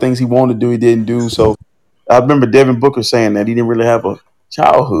all the things he wanted to do, he didn't do. So I remember Devin Booker saying that he didn't really have a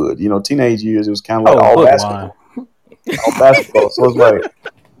childhood. You know, teenage years. It was kind of like all basketball. All basketball. So it's like,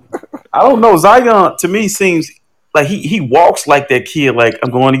 I don't know. Zion to me seems like he walks like that kid. Like,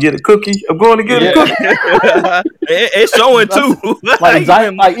 I'm going to get a cookie. I'm going to get a cookie. It's showing too. Like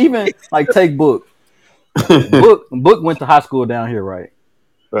Zion, like even like take Book. Book went to high school down here, right?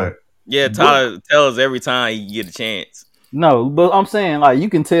 Right. Yeah, Tyler tells every time he get a chance. No, but I'm saying like you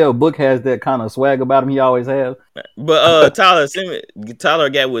can tell Book has that kind of swag about him. He always has. But Tyler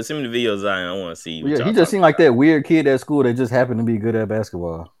Gatwood, send me the video, Zion. I want to see. Yeah, he just seemed like that weird kid at school that just happened to be good at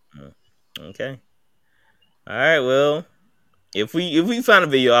basketball. Okay. All right. Well, if we find a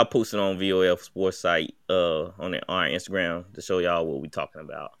video, I'll post it on VOF Sports site on our Instagram to show y'all what we're talking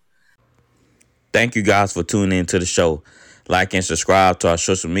about. Thank you guys for tuning in to the show. Like and subscribe to our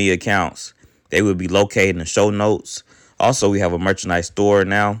social media accounts. They will be located in the show notes. Also, we have a merchandise store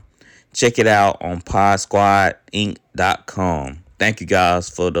now. Check it out on podsquadinc.com. Thank you guys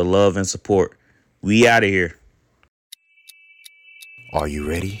for the love and support. We out of here. Are you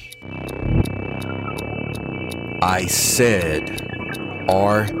ready? I said,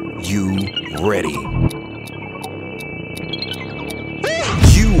 are you ready?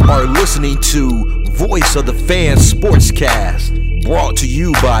 You are listening to Voice of the Fans Sportscast, brought to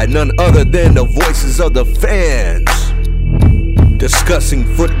you by none other than the voices of the fans. Discussing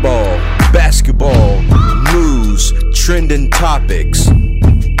football, basketball, news, trending topics.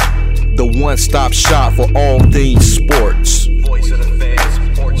 The one-stop shop for all things sports. Voice of the Fans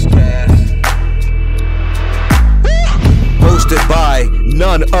Sportscast. Hosted by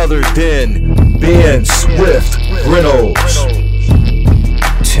none other than Ben Swift Reynolds,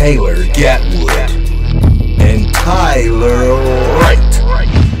 Taylor Gatwood, and Tyler Wright.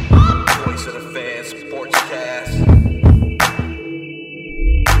 Voice of the Fans Sportscast.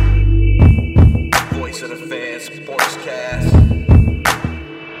 Voice of the Fans Sportscast.